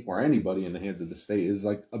crazy people or anybody in the hands of the state is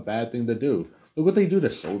like a bad thing to do. Look what they do to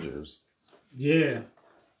soldiers. Yeah.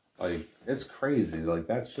 Like, it's crazy. Like,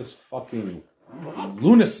 that's just fucking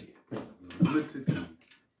lunacy. Lunatics?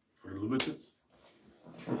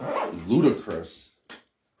 Ludicrous.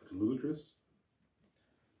 Ludicrous?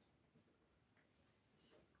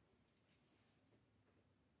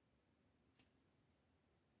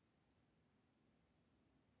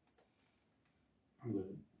 I'm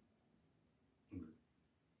good.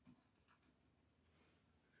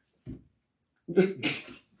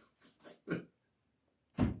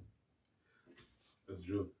 That's a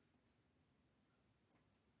joke.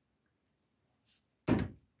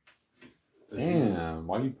 Damn,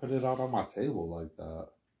 why you put it out on my table like that?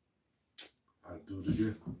 I'll do it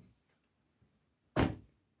again.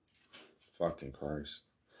 Fucking Christ.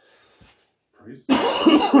 Price?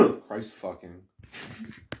 Christ fucking.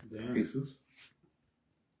 Damn. Jesus.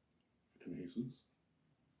 Jesus.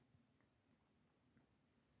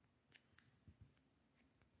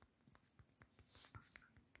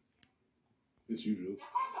 It's usual.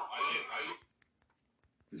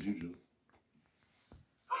 It's usual.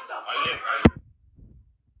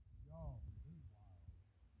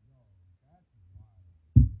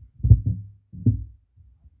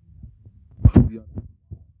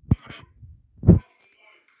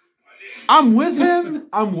 I'm with him.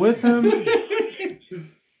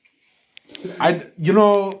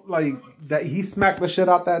 Like that he smacked the shit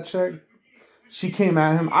out that chick. She came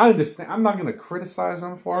at him. I understand. I'm not gonna criticize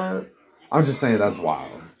him for it. I'm just saying that's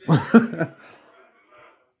wild.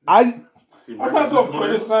 I'm not gonna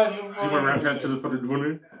criticize him for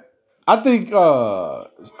it. I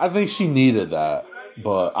think she needed that,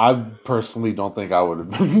 but I personally don't think I would have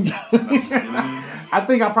been. I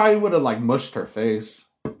think I probably would have like mushed her face.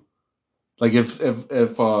 Like if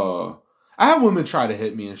I have women try to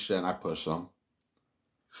hit me and shit, and I push them.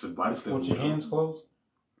 Want your hands closed?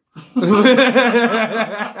 Close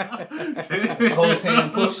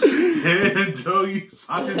hand push. Damn, Joe, you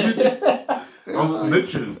sucking it. I'm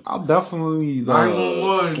snitching. I'll definitely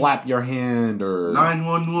slap your hand or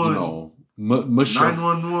 911. You know, mush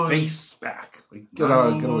your face back. Like get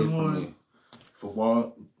away from me.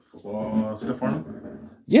 Football, Stephon.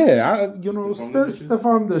 Yeah,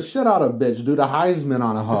 Stephon the shit out of bitch. Do the Heisman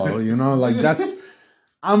on a hoe. You know, like that's.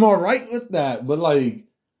 I'm all right with that, but like.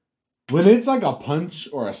 When it's like a punch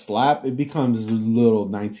or a slap, it becomes a little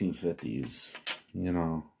 1950s, you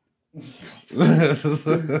know. Stop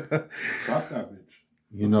that bitch.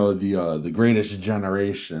 You know, the greatest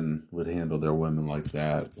generation would handle their women like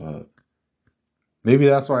that, but maybe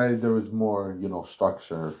that's why there was more,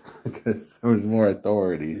 structure, because there was more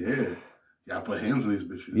authority. Yeah. Y'all put hands on these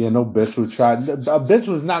bitches. Yeah, no bitch would try. A bitch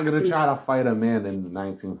was not gonna try to fight a man in the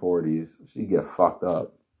 1940s. She'd get fucked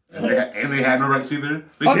up. And they had no rights either.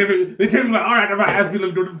 They came like, all right, if I ask you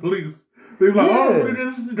to go to the police. They were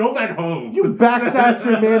like, go back home. You backsass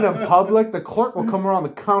your man in public, the clerk will come around the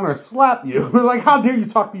counter and slap you. Like, how dare you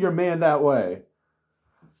talk to your man that way?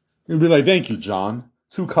 You'd be like, thank you, John.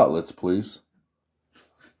 2 cutlets, please.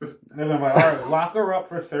 And then I'm like, all right, lock her up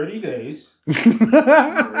for 30 days.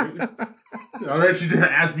 All right, she didn't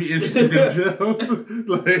ask me if she's in jail.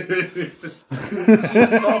 She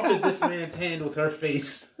assaulted this man's hand with her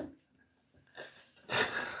face.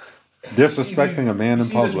 Disrespecting a man in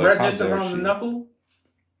public. See this redness around the knuckle?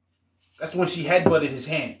 That's when she headbutted his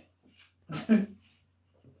hand. A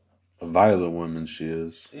violent woman she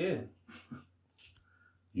is. Yeah.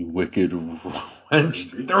 You wicked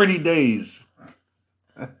wench. 30 days.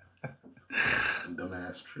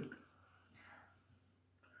 Dumbass trick.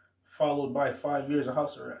 Followed by 5 years of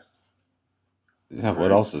house arrest. Yeah,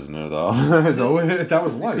 what else is new though? That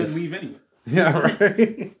was life. Couldn't leave anyway. Yeah,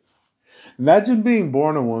 right. Imagine being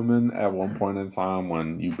born a woman at one point in time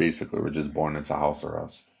when you basically were just born into house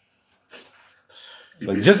arrest.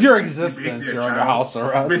 Like just your existence, you're under house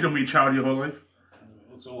arrest. Basically, child your whole life.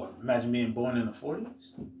 So what? Imagine being born in the 40s.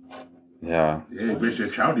 Yeah. Yeah, basically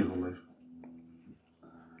a child your whole life.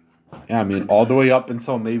 Yeah, I mean, all the way up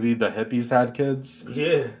until maybe the hippies had kids.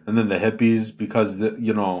 Yeah. And then the hippies, because,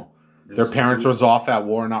 their parents was off at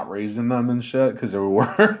war not raising them and shit, because they were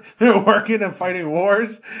working and fighting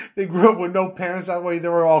wars. They grew up with no parents that way. They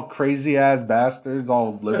were all crazy-ass bastards,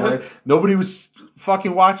 all liberated. Nobody was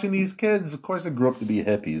fucking watching these kids. Of course, they grew up to be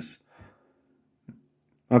hippies.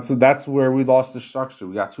 That's where we lost the structure.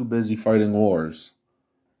 We got too busy fighting wars.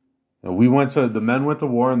 The men went to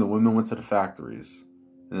war and the women went to the factories.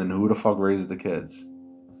 And then who the fuck raised the kids?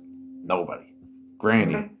 Nobody.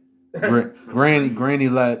 Granny. Granny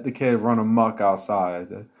let the kid run amok outside.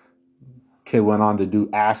 The kid went on to do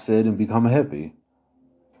acid and become a hippie.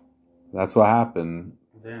 That's what happened.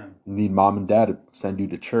 Damn. You need mom and dad to send you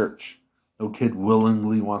to church. No kid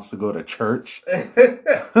willingly wants to go to church.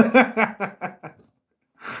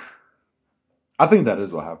 I think that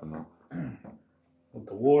is what happened though. With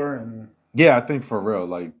the war and yeah, I think for real,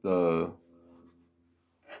 like the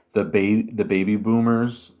baby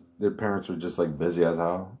boomers, their parents were just like busy as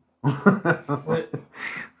hell. I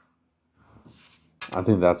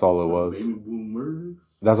think that's all it was. Baby boomers.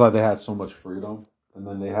 That's why they had so much freedom, and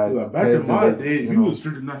then they had back in my day, you was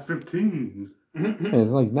drinking at 15.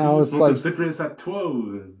 It's like now it's like cigarettes at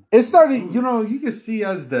 12. It started, you can see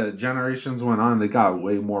as the generations went on, they got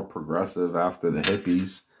way more progressive after the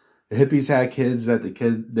hippies. The hippies had kids that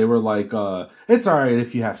they were like, it's all right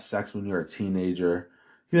if you have sex when you're a teenager.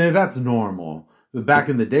 Yeah, that's normal. But back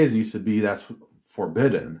in the days, it used to be that's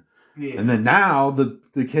forbidden. Yeah. And then now the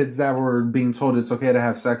kids that were being told it's okay to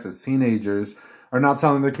have sex as teenagers are now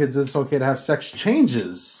telling their kids it's okay to have sex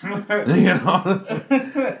changes.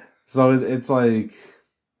 So it's like,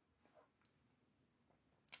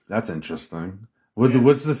 that's interesting.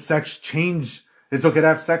 What's the sex change? It's okay to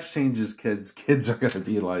have sex changes, kids. Kids are going to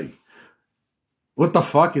be like, what the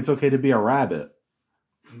fuck? It's okay to be a rabbit.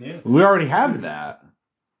 Yeah. We already have that.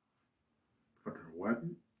 What?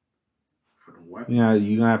 Yeah,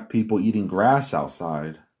 you're going to have people eating grass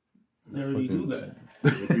outside. They already do that.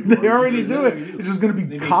 They already do it. It's just going to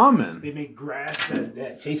be common. They make grass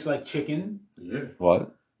that tastes like chicken. Yeah.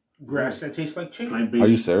 What? Grass that tastes like chicken. Are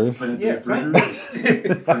you serious? Yeah, plant-based.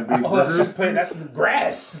 That's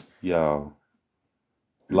grass. Yo.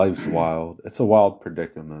 Life's wild. It's a wild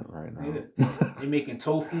predicament right now. Yeah. They're making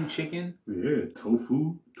tofu chicken. Yeah,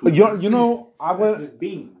 tofu. I went.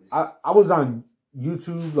 Beans. I was on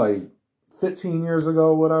YouTube like 15 years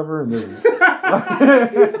ago, whatever, and there's. What?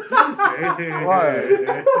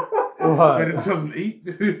 But it doesn't eat.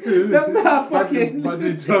 That's not fucking. But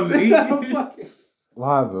it doesn't eat.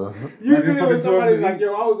 Live. Usually when somebody's like,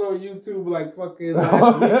 yo, I was on YouTube like fucking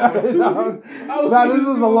last week or 2 weeks. This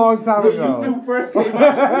was a long time ago. When YouTube first came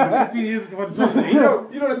out. 15 years ago.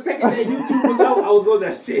 You know, the second day YouTube was out, I was on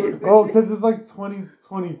that shit. Oh, because it's like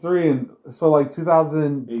 2023, and so like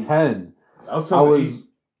 2010. I was 15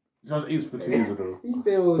 years ago. He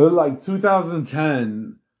said it was like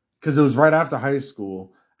 2010, because it was right after high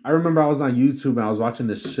school. I remember I was on YouTube and I was watching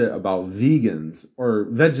this shit about vegans or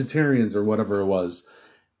vegetarians or whatever it was.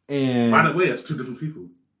 And by the way, that's two different people.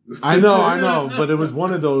 I know, but it was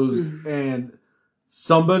one of those, and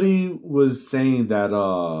somebody was saying that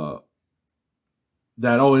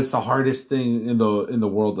it's the hardest thing in the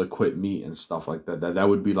world to quit meat and stuff like that. That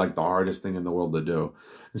would be like the hardest thing in the world to do.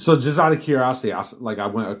 And so just out of curiosity, I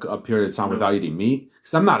went a period of time without eating meat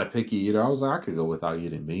because I'm not a picky eater. I was like, I could go without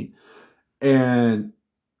eating meat. And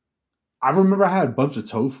I remember I had a bunch of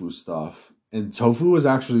tofu stuff, and tofu was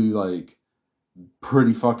actually like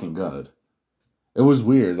pretty fucking good. It was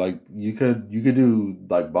weird. Like you could do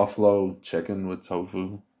like buffalo chicken with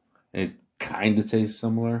tofu. It kind of tastes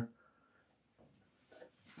similar.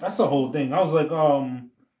 That's the whole thing. I was like, I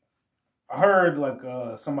heard like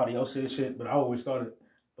somebody else say shit, but I always thought it.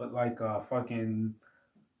 But like fucking,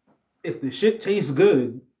 if the shit tastes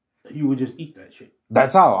good, you would just eat that shit.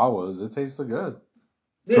 That's how I was. It tasted good.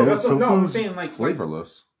 Yeah, that's what I'm saying. Like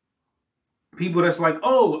flavorless. People that's like,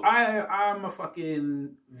 oh, I'm a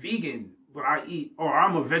fucking vegan, but I eat, or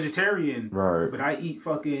I'm a vegetarian, right? But I eat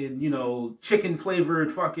fucking, chicken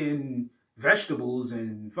flavored fucking vegetables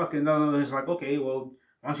and fucking. It's like, okay, well,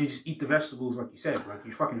 why don't you just eat the vegetables like you said? Like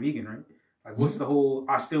you're fucking vegan, right? Like what's the whole?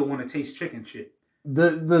 I still want to taste chicken shit.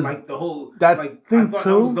 Like the whole that like thing I thought too.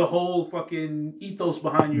 That was the whole fucking ethos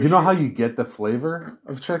behind your. You know shit. How you get the flavor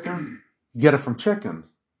of chicken? You get it from chicken.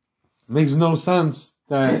 It makes no sense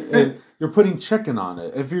that you're putting chicken on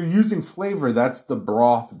it. If you're using flavor, that's the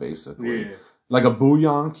broth basically. Yeah. Like a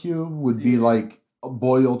bouillon cube would be like a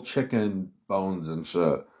boiled chicken bones and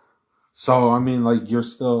shit. So I mean, like you're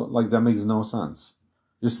still like that makes no sense.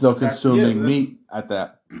 You're still consuming meat at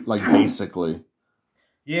that, like basically.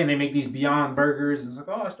 Yeah, and they make these Beyond Burgers. It's like,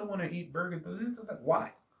 oh, I still want to eat burgers. Like,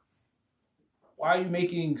 why? Why are you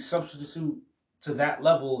making substitute to that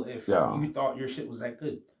level if you thought your shit was that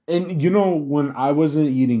good? And when I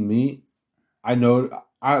wasn't eating meat, I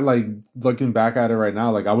like looking back at it right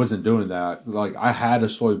now, like I wasn't doing that. Like I had a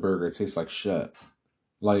soy burger. It tastes like shit.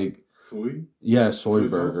 Like soy? Yeah, soy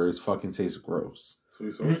burgers fucking taste gross.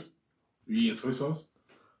 Soy sauce? You eat soy sauce?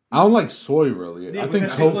 I don't like soy really. Yeah, I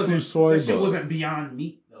think tofu soy. That shit wasn't Beyond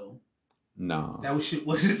Meat though. No. That was shit.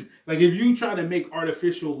 Wasn't like if you try to make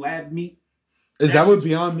artificial lab meat. Is that what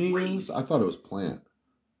Beyond Meat is? I thought it was plant.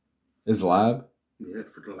 Is lab? Yeah,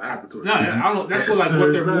 for the laboratory. No, I don't. That's what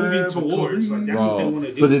they're moving towards. Like that's what they want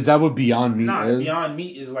to do. But is that what Beyond Meat is? Beyond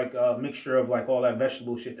Meat is like a mixture of like all that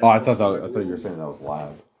vegetable shit. I thought you were saying that was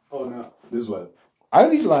lab. Oh no, this is lab. I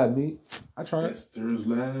eat lab meat. I try it. Esther's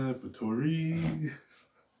Laboratory.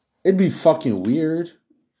 It'd be fucking weird.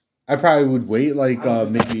 I probably would wait like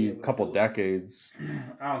maybe a couple decades.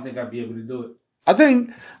 I don't think I'd be able to do it. I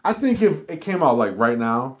think if it came out like right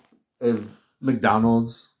now, if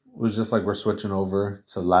McDonald's was just like we're switching over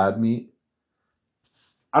to lab meat,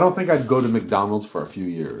 I don't think I'd go to McDonald's for a few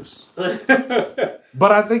years.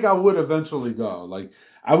 But I think I would eventually go. Like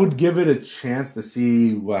I would give it a chance to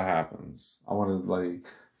see what happens. I want to like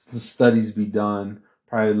the studies be done.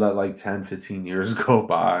 Probably let like 10, 15 years go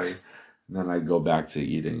by. And then I'd go back to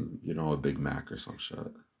eating, a Big Mac or some shit.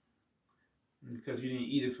 Because you didn't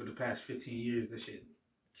eat it for the past 15 years, that shit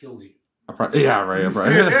kills you. Yeah, right.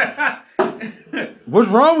 What's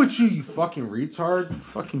wrong with you, you fucking retard?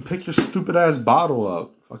 Fucking pick your stupid ass bottle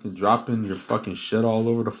up. Fucking dropping your fucking shit all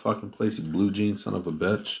over the fucking place, you blue jean son of a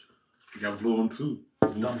bitch. You got blue on too.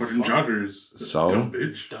 Blue fucking joggers. So? Dumb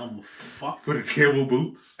bitch. Dumb fuck. For the camel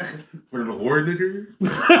boots. For the whore nigger.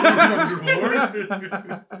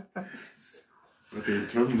 Okay,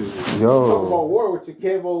 yo. Talk about war with your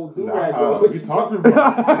camo do-rag. What you talking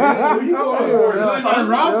about? You trying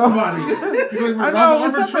to rob somebody. I know,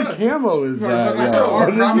 what type of camo is that?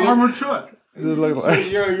 Armored truck.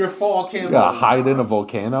 Your fall camo. You gotta hide in a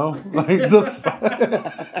volcano? Like the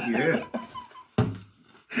yeah.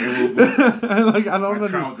 Like I don't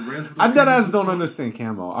understand. I deadass don't understand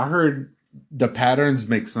camo. I heard the patterns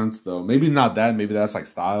make sense though. Maybe not that. Maybe that's like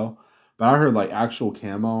style. But I heard like actual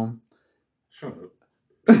camo. Shut up.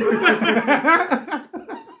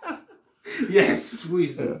 Yes,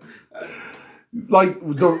 squeeze it. Like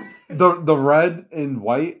the red and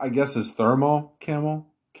white, I guess, is thermo camo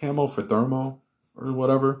for thermo or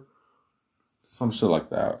whatever. Some shit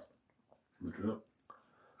like that. Look it up.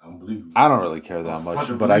 I don't believe you. I don't really care that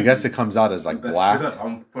much, but I guess it comes out as like black. I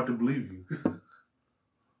don't fucking believe you.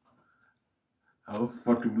 I don't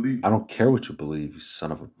fucking believe you. I don't care what you believe, you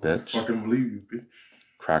son of a bitch. I don't fucking believe you, bitch.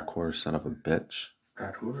 Crack whore, son of a bitch.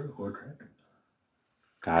 Crack whore, crack.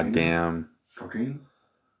 Goddamn. Cocaine?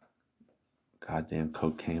 Goddamn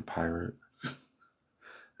cocaine pirate.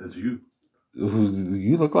 That's you.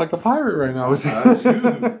 You look like a pirate right now. That's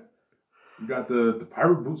you. You got the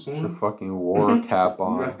pirate boots on. Your fucking war cap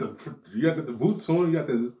on. You got the boots on. You got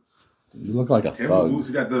the. You look like a thug. Boots.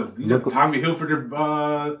 You got the Tommy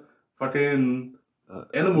Hilfiger fucking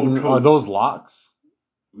animal coat. Are those locks?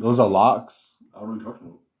 Those are locks. I don't know what you're talking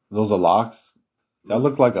about. Those are locks. That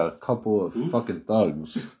look like a couple of fucking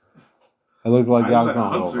thugs. I look like y'all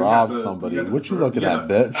gonna go rob somebody. What you looking at,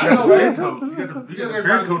 bitch? I know, right? You got the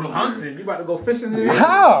bear coat hunting. You about to go fishing today?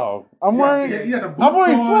 How? I'm wearing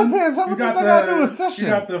sweatpants. What does that got to do with fishing?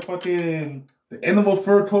 You got the fucking animal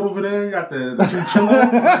fur coat over there. You got the chinchilla.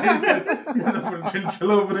 You got the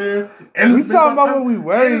chinchilla over there. We talking about what we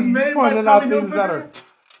wearing. You pointing out things that are.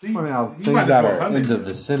 Pointing out things that are in the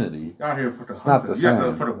vicinity. Out here for the it's not the same. You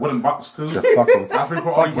got for the wooden box too. Your fucking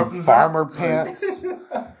farmer pants.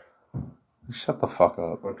 Shut the fuck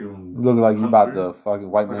up. You look like you about to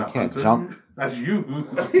fucking white man can't jump. That's you.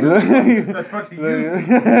 That's fucking you.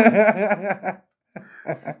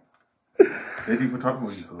 They people talking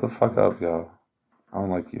about you. Shut the fuck up, yo. I don't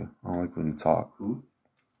like you. I don't like when you talk. Who?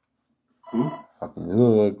 Fucking, you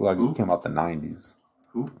look like you came out the 90s.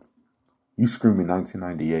 Who? You screaming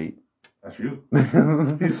 1998. That's you. You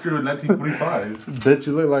screaming 1945. Bitch,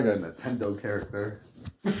 you look like a Nintendo character.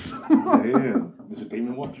 Yeah. It's a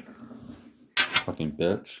Game & Watch. Fucking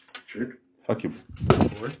bitch. Chick. Fuck you.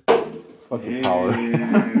 Fucking power.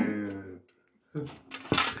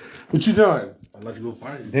 What you doing? I let you go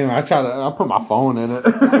party. Damn, I put my phone in it.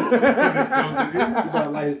 You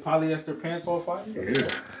got like polyester pants on fire? Yeah.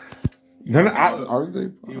 They're not, are they?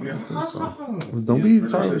 Don't be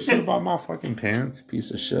talking shit about my fucking pants,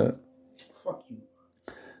 piece of shit. Fuck you.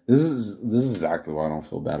 This is exactly why I don't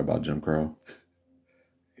feel bad about Jim Crow.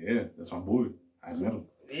 Yeah, that's my boy. I met him.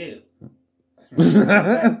 Yeah. We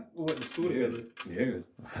went to school together. Yeah.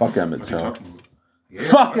 Fuck Emmett Till. Yeah,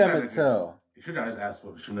 fuck Emmett Till. You should have asked for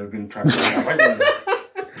it. You should have been trying to find a white woman.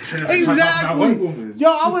 Exactly. Yo,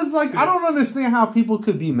 I was like, I don't understand how people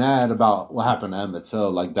could be mad about what happened to Emmett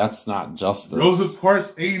Till. Like, that's not justice. Rosa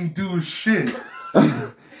Parks ain't do shit.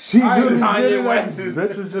 She really Kanye did it. West. That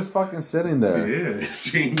bitch was just fucking sitting there. Yeah,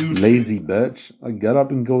 she knew. Lazy bitch. Like, get up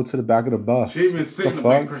and go to the back of the bus. She even sit in the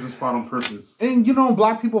black person's spot on purpose. And you know,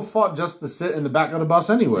 black people fought just to sit in the back of the bus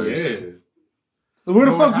anyways. Yeah. Where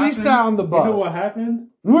the fuck we sat on the bus? You know what happened?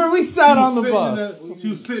 Where we sat on the bus? She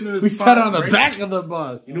was sitting in the We sat on the back of the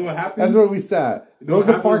bus. You know what happened? That's where we sat. You know what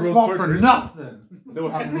Rosa happened Parks with fought Rosa for Parks? nothing. You know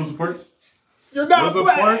what happened to Rosa Parks? You're not Rosa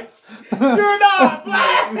black. Parks? You're not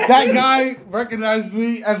black. That guy recognized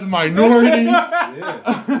me as a minority.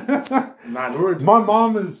 Yeah. Minority. My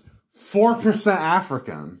mom is 4%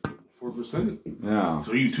 African. 4%. Yeah.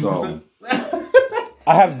 So you 2%?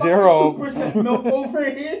 I have 0. 2% milk over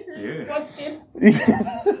here. Yeah.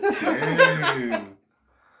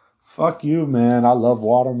 Fuck you, man. I love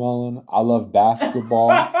watermelon. I love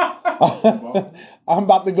basketball. I'm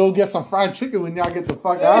about to go get some fried chicken when y'all get the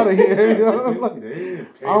fuck out of here. Yo. Like,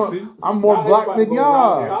 I'm more black than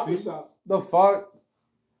y'all. The fuck?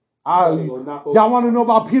 Y'all want to know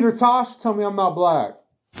about Peter Tosh? Tell me I'm not black.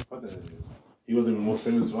 He wasn't even most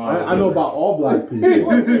famous. I know about all black people.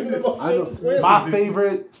 I know. My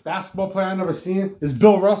favorite basketball player I never seen is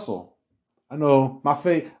Bill Russell. I know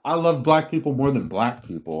I love black people more than black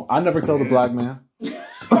people. I never killed a black man.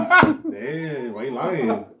 Damn, why you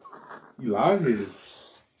lying? You lying.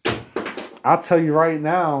 I'll tell you right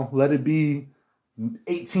now, let it be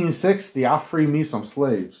 1860, I'll free me some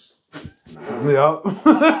slaves. Yup.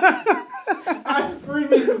 I free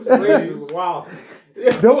me some slaves. Wow.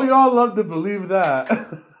 Don't we all love to believe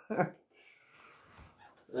that?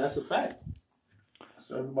 That's a fact.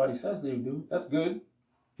 So everybody says they do. That's good.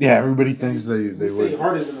 Yeah, everybody thinks they would.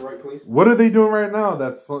 Heart is in the right place. What are they doing right now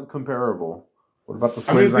that's comparable? What about the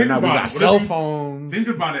slaves right now? We got cell phones. Think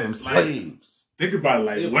about it. Slaves. Think about it.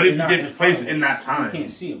 Like, what if you get placed in that time? You can't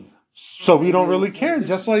see them. So we don't really care.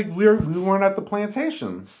 Just like we weren't at the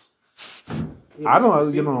plantations. I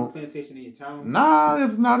don't, you know. Plantation in your town. Nah,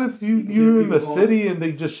 if you're in the city and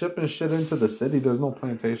they just shipping shit into the city, there's no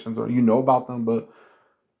plantations or you know about them. But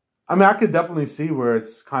I mean, I could definitely see where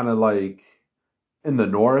it's kind of like in the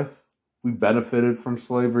North, we benefited from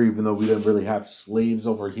slavery, even though we didn't really have slaves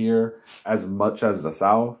over here as much as the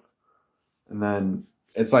South. And then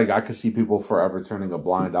it's like I could see people forever turning a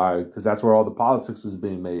blind eye because that's where all the politics was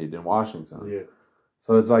being made in Washington. Yeah.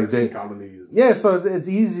 So it's like colonies. Yeah, so it's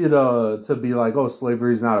easy to be like, oh,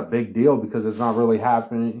 slavery is not a big deal because it's not really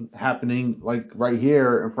happening like right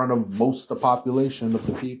here in front of most of the population of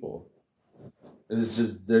the people. It's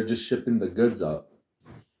just they're just shipping the goods up.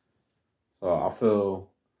 So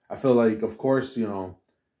I feel like, of course, you know,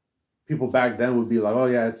 people back then would be like, oh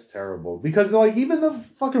yeah, it's terrible because like even the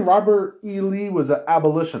fucking Robert E. Lee was an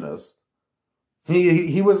abolitionist.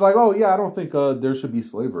 He was like, oh yeah, I don't think there should be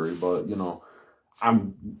slavery, but you know.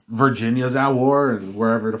 Virginia's at war, and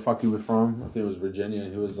wherever the fuck he was from, I think it was Virginia.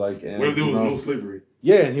 He was like, and, where there was no slavery.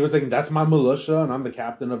 Yeah, and he was like, that's my militia, and I'm the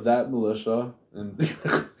captain of that militia. And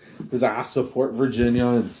he's like, I support Virginia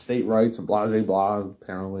and state rights and blah, blah, blah,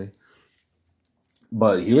 apparently.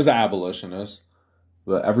 But he was an abolitionist.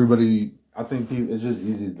 But everybody, I think it's just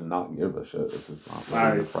easy to not give a shit if it's not.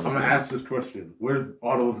 All right, I'm going to ask this question. Where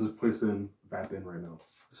all of this placed in back then right now?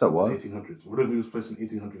 So what? 1800s. What if it was placed in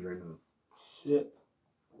 1800s right now? Shit.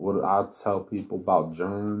 What I tell people about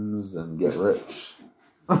germs and get rich.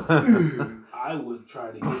 I would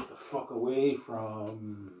try to get the fuck away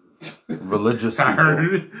from religious people. I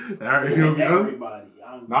heard everybody.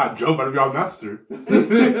 Not Joe, but y'all master.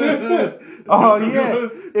 Oh yeah!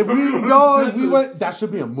 If we went, that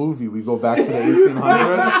should be a movie. We go back to the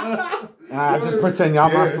 1800s. And I just pretend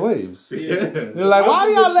y'all my slaves. Yeah. They're like, why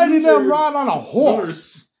y'all letting them ride on a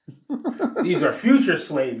horse? These are future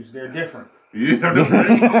slaves. They're different.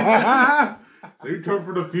 Yeah, they turn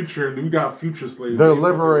for the future, and we got future slaves. They're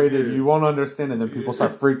liberated. You won't understand, and then people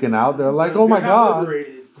start freaking out. They're like, "Oh my god!"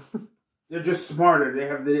 Liberated. They're just smarter. They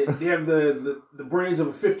have the brains of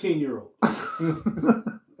a 15-year-old.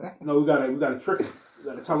 No, we gotta trick them. We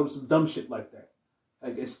gotta tell them some dumb shit like that.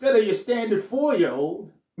 Like instead of your standard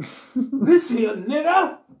 4-year-old, this here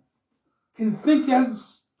nigga can think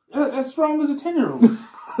as strong as a 10-year-old.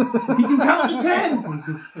 He can count to 10.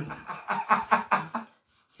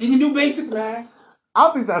 He can do basic math. I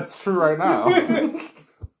don't think that's true right now.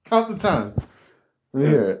 Count to 10. Let me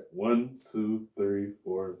hear it. 1, 2, 3,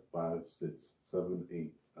 4, 5, 6, 7,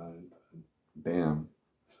 8, 9, 10. Damn.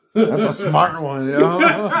 That's a smart one, yo.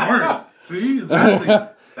 Smart. See? Exactly.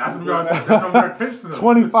 That's what we're going to pitch to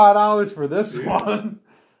them. $25 for this one.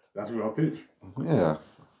 That's what we're going to pitch. Yeah.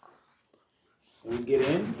 We get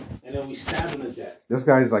in, and then we stab him to death. This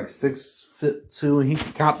guy's like 6'2", and he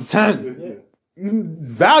can count to 10. Yeah.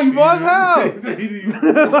 Valuable as hell.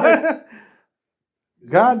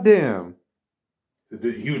 Goddamn.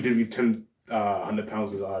 He would give you 100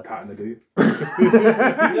 pounds of cotton a day.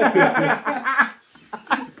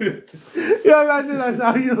 Yeah, imagine that's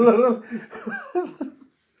how you little.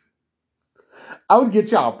 I would get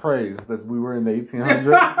y'all praised if we were in the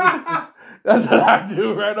 1800s. That's what I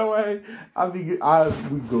do right away. We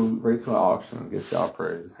go right to an auction and get y'all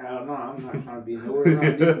praised. Hell no, I'm not trying to be nowhere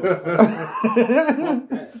around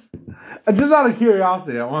these. Just out of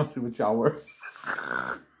curiosity, I want to see what y'all worth.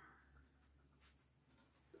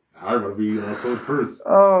 I want to be sold first.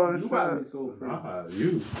 Oh, you gotta be sold first. Nah,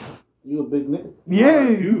 you a big nigga. Yeah,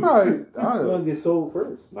 you probably. You gonna get sold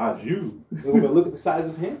first. Not you. They gonna look at the size of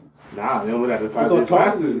his hands. Nah, they don't look at the size of his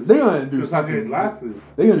glasses. They gonna do something. Glasses.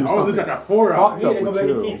 They gonna do something. Oh, they got that 4 out. Fucked up They with gonna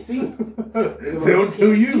you. he can't see. They don't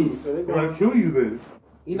kill you. So They're gonna kill you then.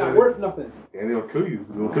 He not worth nothing. Yeah, they'll kill you.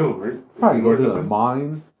 They'll kill him, right? Probably go to the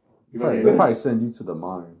mine. They Probably send you to the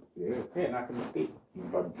mine. Yeah. Yeah, not gonna escape. You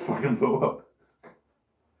about to fucking blow up.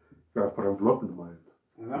 You gotta put a blow up in the mines.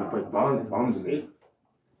 You put bombs in there.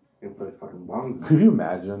 You put fucking bombs in there. Could you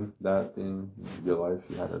imagine that being your life?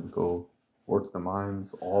 You had to go work the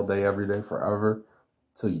mines all day, every day, forever,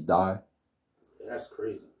 till you die. That's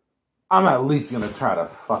crazy. I'm at least gonna try to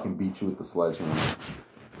fucking beat you with the sledgehammer.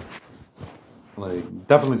 Like,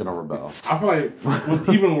 definitely gonna rebel. I feel like what's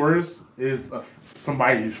even worse is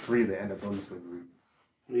somebody who's free to end up on slavery.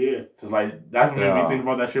 Yeah. Cause like that's what made me think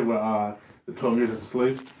about that shit with the 12 years as a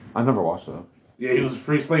slave. I never watched that. Yeah, he was a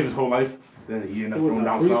free slave his whole life. Then he ended up going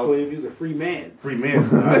down south. He was a free south. slave. He was a free man. Free man.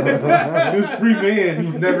 He was a free man.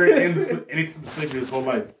 He was never in any slavery his whole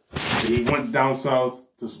life. He went down south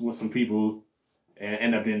with some people and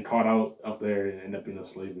ended up getting caught out up there and ended up being a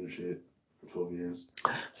slave and shit for 12 years.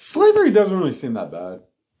 Slavery doesn't really seem that bad.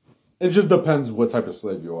 It just depends what type of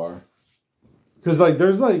slave you are. Because, like,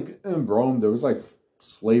 there's, like, in Rome, there was, like,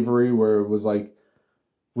 slavery where it was, like,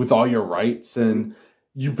 with all your rights, and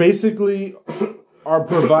you basically are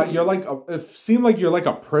you're, like, it seemed like you're, like,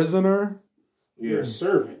 a prisoner. You're a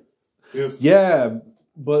servant. Yes. Yeah,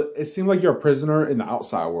 but it seemed like you're a prisoner in the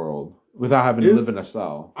outside world without having to live in a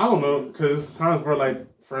cell. I don't know, because times where, like,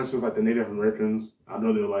 for instance, like, the Native Americans, I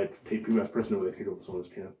know they'll, like, take people as prisoners when they take over someone's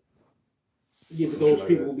camp. Yeah, but those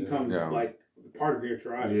people become, like, part of their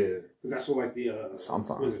tribe. Yeah. Because that's what, like, the,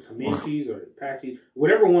 sometimes. Was it Comanches or Apaches?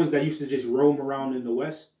 Whatever ones that used to just roam around in the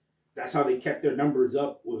West, that's how they kept their numbers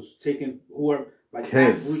up, was taking whoever, like,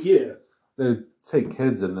 kids. They take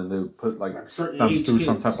kids and then they put, like them through kids.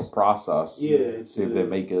 Some type of process. Yeah. See if they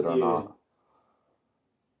make it or not.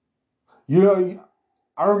 You know,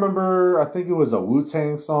 I remember, I think it was a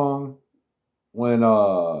Wu-Tang song when,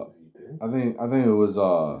 I think it was,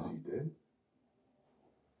 Is he dead?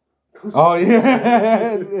 Oh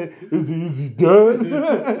yeah, is he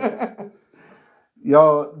dead?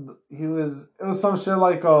 Yo, it was some shit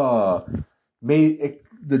like the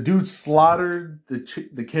dude slaughtered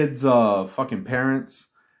the kid's fucking parents,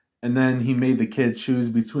 and then he made the kid choose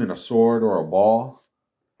between a sword or a ball.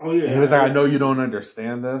 Oh yeah, and he was like, I know you don't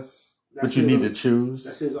understand this, but you need to choose.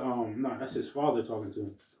 That's his that's his father talking to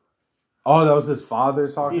him. Oh, that was his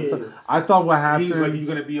father talking to him? I thought what happened. He's like, you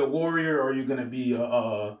gonna be a warrior or are you gonna be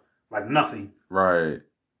like nothing? Right.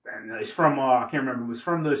 And it's from I can't remember. It was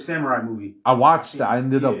from the samurai movie. I watched it. I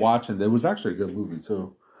ended up watching it. It was actually a good movie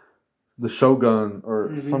too. The Shogun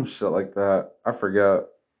or some shit like that. I forget.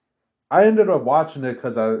 I ended up watching it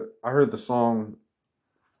because I heard the song,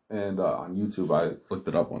 and on YouTube I looked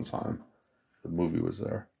it up one time. The movie was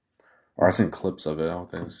there, or I seen clips of it. I don't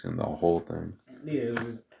think I've seen the whole thing. Yeah, it was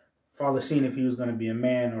his father seeing if he was gonna be a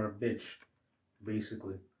man or a bitch,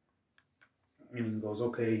 basically. And he goes,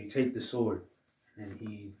 okay, take the sword. And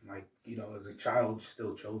he, like, you know, as a child,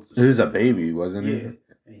 still chose the sword. He was a baby, wasn't he? Yeah.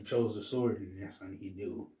 And he chose the sword, and that's when he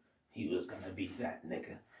knew he was going to be that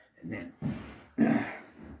nigga. And then